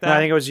something like that. No, I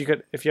think it was you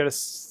could if you had a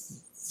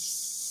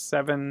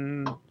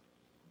 7.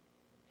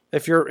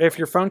 If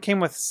your phone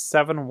came with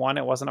 7.1,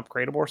 it wasn't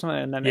upgradable or something,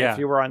 and then Yeah. if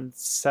you were on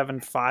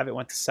 7.5, it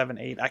went to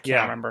 7.8. I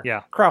can't remember.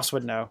 Yeah. Kraus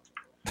would know.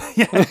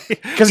 Yeah,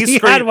 Because he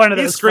had one of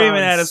He's those screaming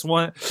phones. at us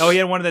one. Oh, he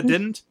had one that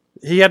didn't.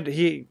 He had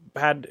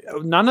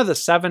none of the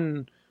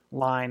 7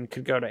 line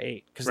could go to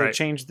 8 because they Right.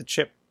 changed the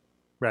chip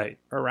Right.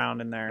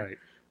 around in there. Right.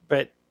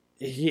 But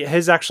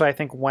his actually I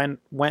think went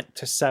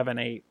to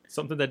 7.8.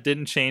 Something that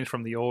didn't change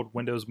from the old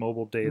Windows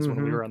Mobile days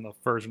when we Mhm. were on the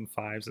version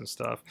 5s and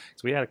stuff.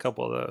 So we had a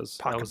couple of those.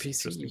 Pocket That was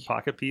PC. interesting.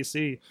 Pocket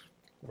PC.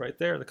 Right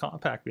there, the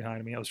compact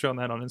behind me. I was showing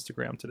that on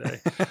Instagram today.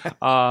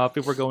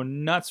 People were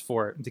going nuts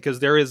for it because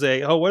there is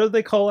what did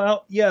they call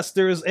out? Yes,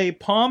 there is a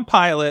Palm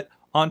Pilot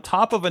on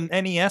top of an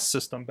NES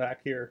system back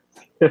here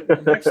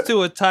next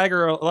to a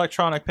Tiger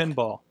electronic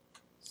pinball.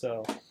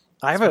 So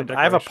I have It's a my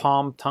I have a decoration.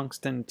 Palm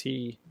Tungsten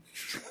T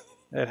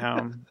at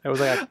home. It was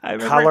like a I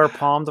remember- color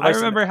Palm I device.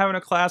 remember having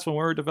a class when we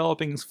were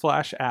developing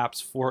Flash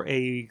apps for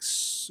a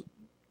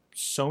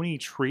Sony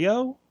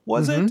Trio.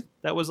 Was it?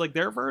 That was like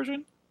their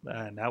version.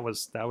 And that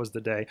was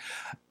the day.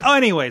 Oh,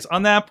 anyways,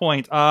 on that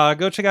point,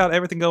 go check out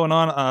everything going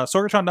on.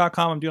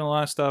 Sorgatron.com. I'm doing a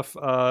lot of stuff,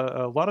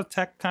 a lot of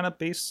tech kind of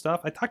based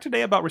stuff. I talked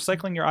today about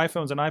recycling your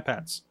iPhones and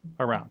iPads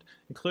around,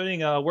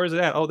 including where's it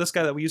at? Oh, this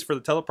guy that we use for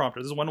the teleprompter.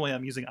 This is one way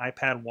I'm using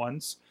iPad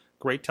 1's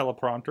great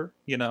teleprompter.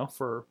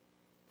 For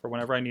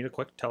whenever I need a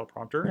quick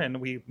teleprompter, and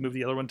we move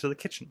the other one to the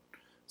kitchen.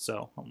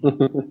 So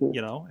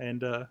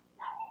and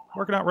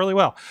working out really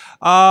well.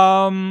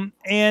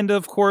 And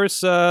of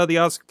course, the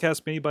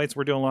Oscast Mini Bites,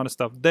 we're doing a lot of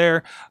stuff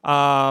there.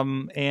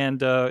 And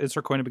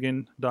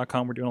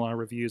InstartCoinToBegin.com, we're doing a lot of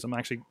reviews. I'm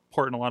actually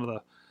porting a lot of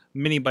the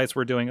mini bites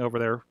we're doing over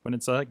there when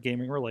it's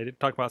gaming related.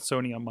 Talk about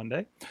Sony on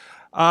Monday.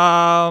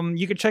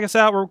 You can check us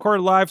out. We're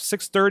recorded live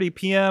 6:30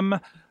 p.m.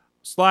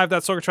 It's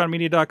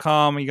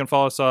live.sorgatronmedia.com. You can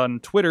follow us on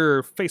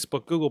Twitter,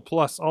 Facebook, Google+,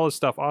 all this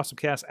stuff.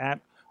 Awesomecast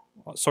at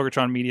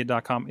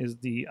sorgatronmedia.com is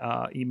the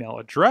email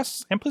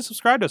address. And please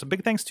subscribe to us. A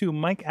big thanks to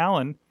Mike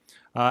Allen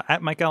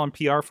at Mike Allen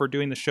PR for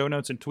doing the show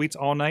notes and tweets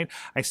all night.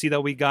 I see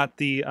that we got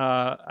the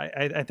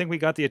I think we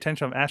got the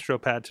attention of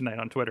Astropad tonight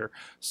on Twitter.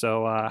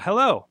 So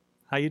hello,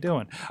 how you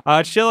doing?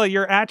 Chilla,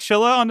 you're at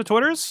Chilla on the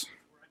Twitters.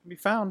 Can be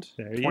found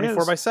There he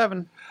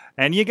 24/7.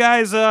 And you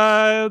guys,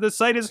 the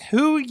site is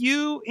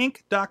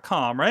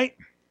whoyouinc.com, right?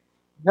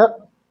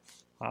 Yep.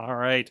 All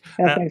right.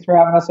 Yeah, thanks for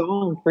having us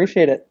on.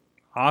 Appreciate it.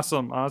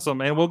 Awesome.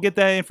 And we'll get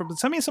that from.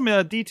 Send me some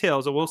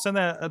details, and we'll send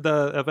that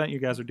the event you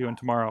guys are doing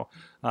tomorrow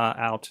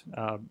out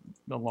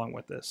along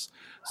with this.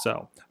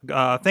 So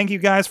thank you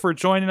guys for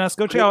joining us.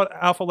 Go check out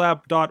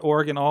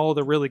alphalab.org and all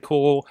the really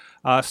cool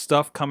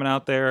stuff coming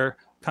out of there.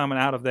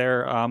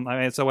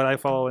 So what I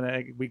follow,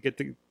 and we get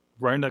to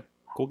run into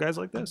cool guys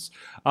like this.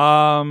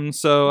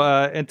 So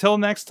until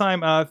next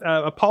time,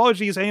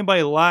 apologies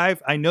anybody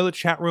live. I know the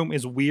chat room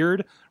is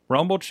weird.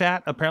 Rumble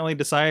chat apparently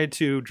decided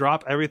to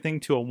drop everything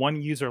to a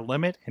 1 user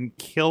limit and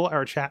kill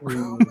our chat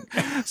room.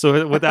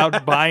 So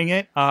without buying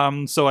it.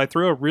 So I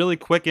threw a really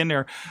quick in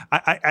there.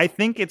 I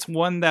think it's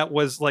one that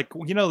was like,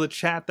 the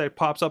chat that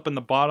pops up in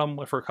the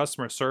bottom for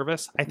customer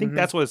service. I think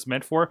that's what it's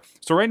meant for.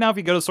 So right now, if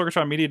you go to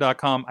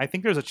sorgatronmedia.com, I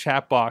think there's a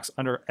chat box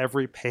under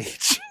every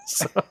page.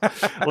 So,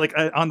 like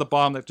on the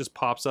bottom that just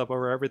pops up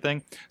over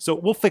everything. So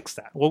we'll fix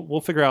that.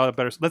 We'll figure out a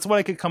better. That's what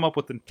I could come up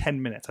with in 10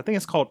 minutes. I think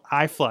it's called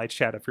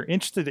iFlyChat. If you're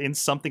interested in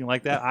something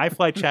like that,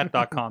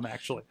 iFlyChat.com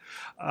actually.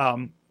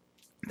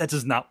 That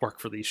does not work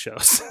for these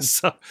shows.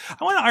 So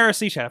I want an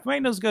IRC chat. If anybody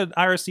knows a good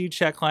IRC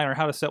chat client or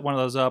how to set one of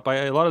those up,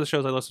 a lot of the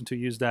shows I listen to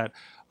use that.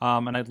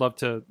 And I'd love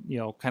to,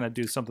 kind of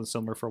do something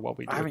similar for what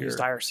we do I haven't here. used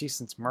IRC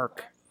since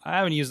Merc. I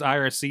haven't used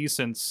IRC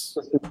since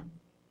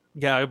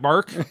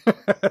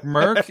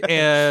Merc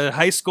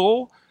high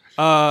school.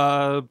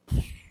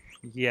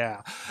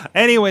 Yeah.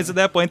 Anyways, at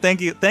that point,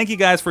 thank you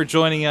guys for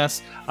joining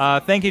us.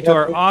 Thank you to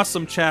our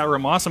awesome chat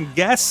room, awesome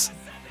guests.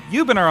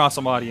 You've been our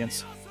awesome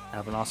audience.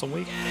 Have an awesome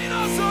week. Getting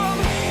awesome,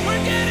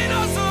 we're getting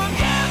awesome,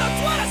 yeah,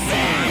 that's what I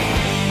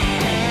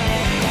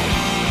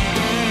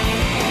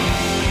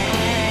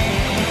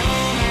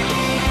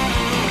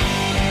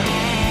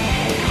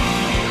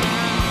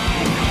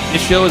said.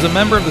 This show is a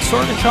member of the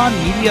Sorgatron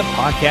Media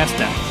Podcast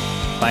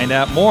Network. Find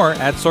out more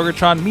at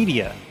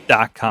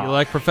sorgatronmedia.com. You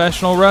like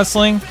professional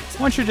wrestling?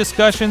 Want your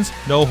discussions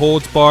no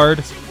holds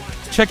barred?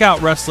 Check out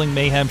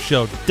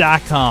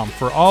WrestlingMayhemShow.com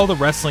for all the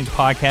wrestling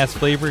podcast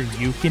flavor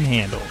you can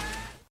handle.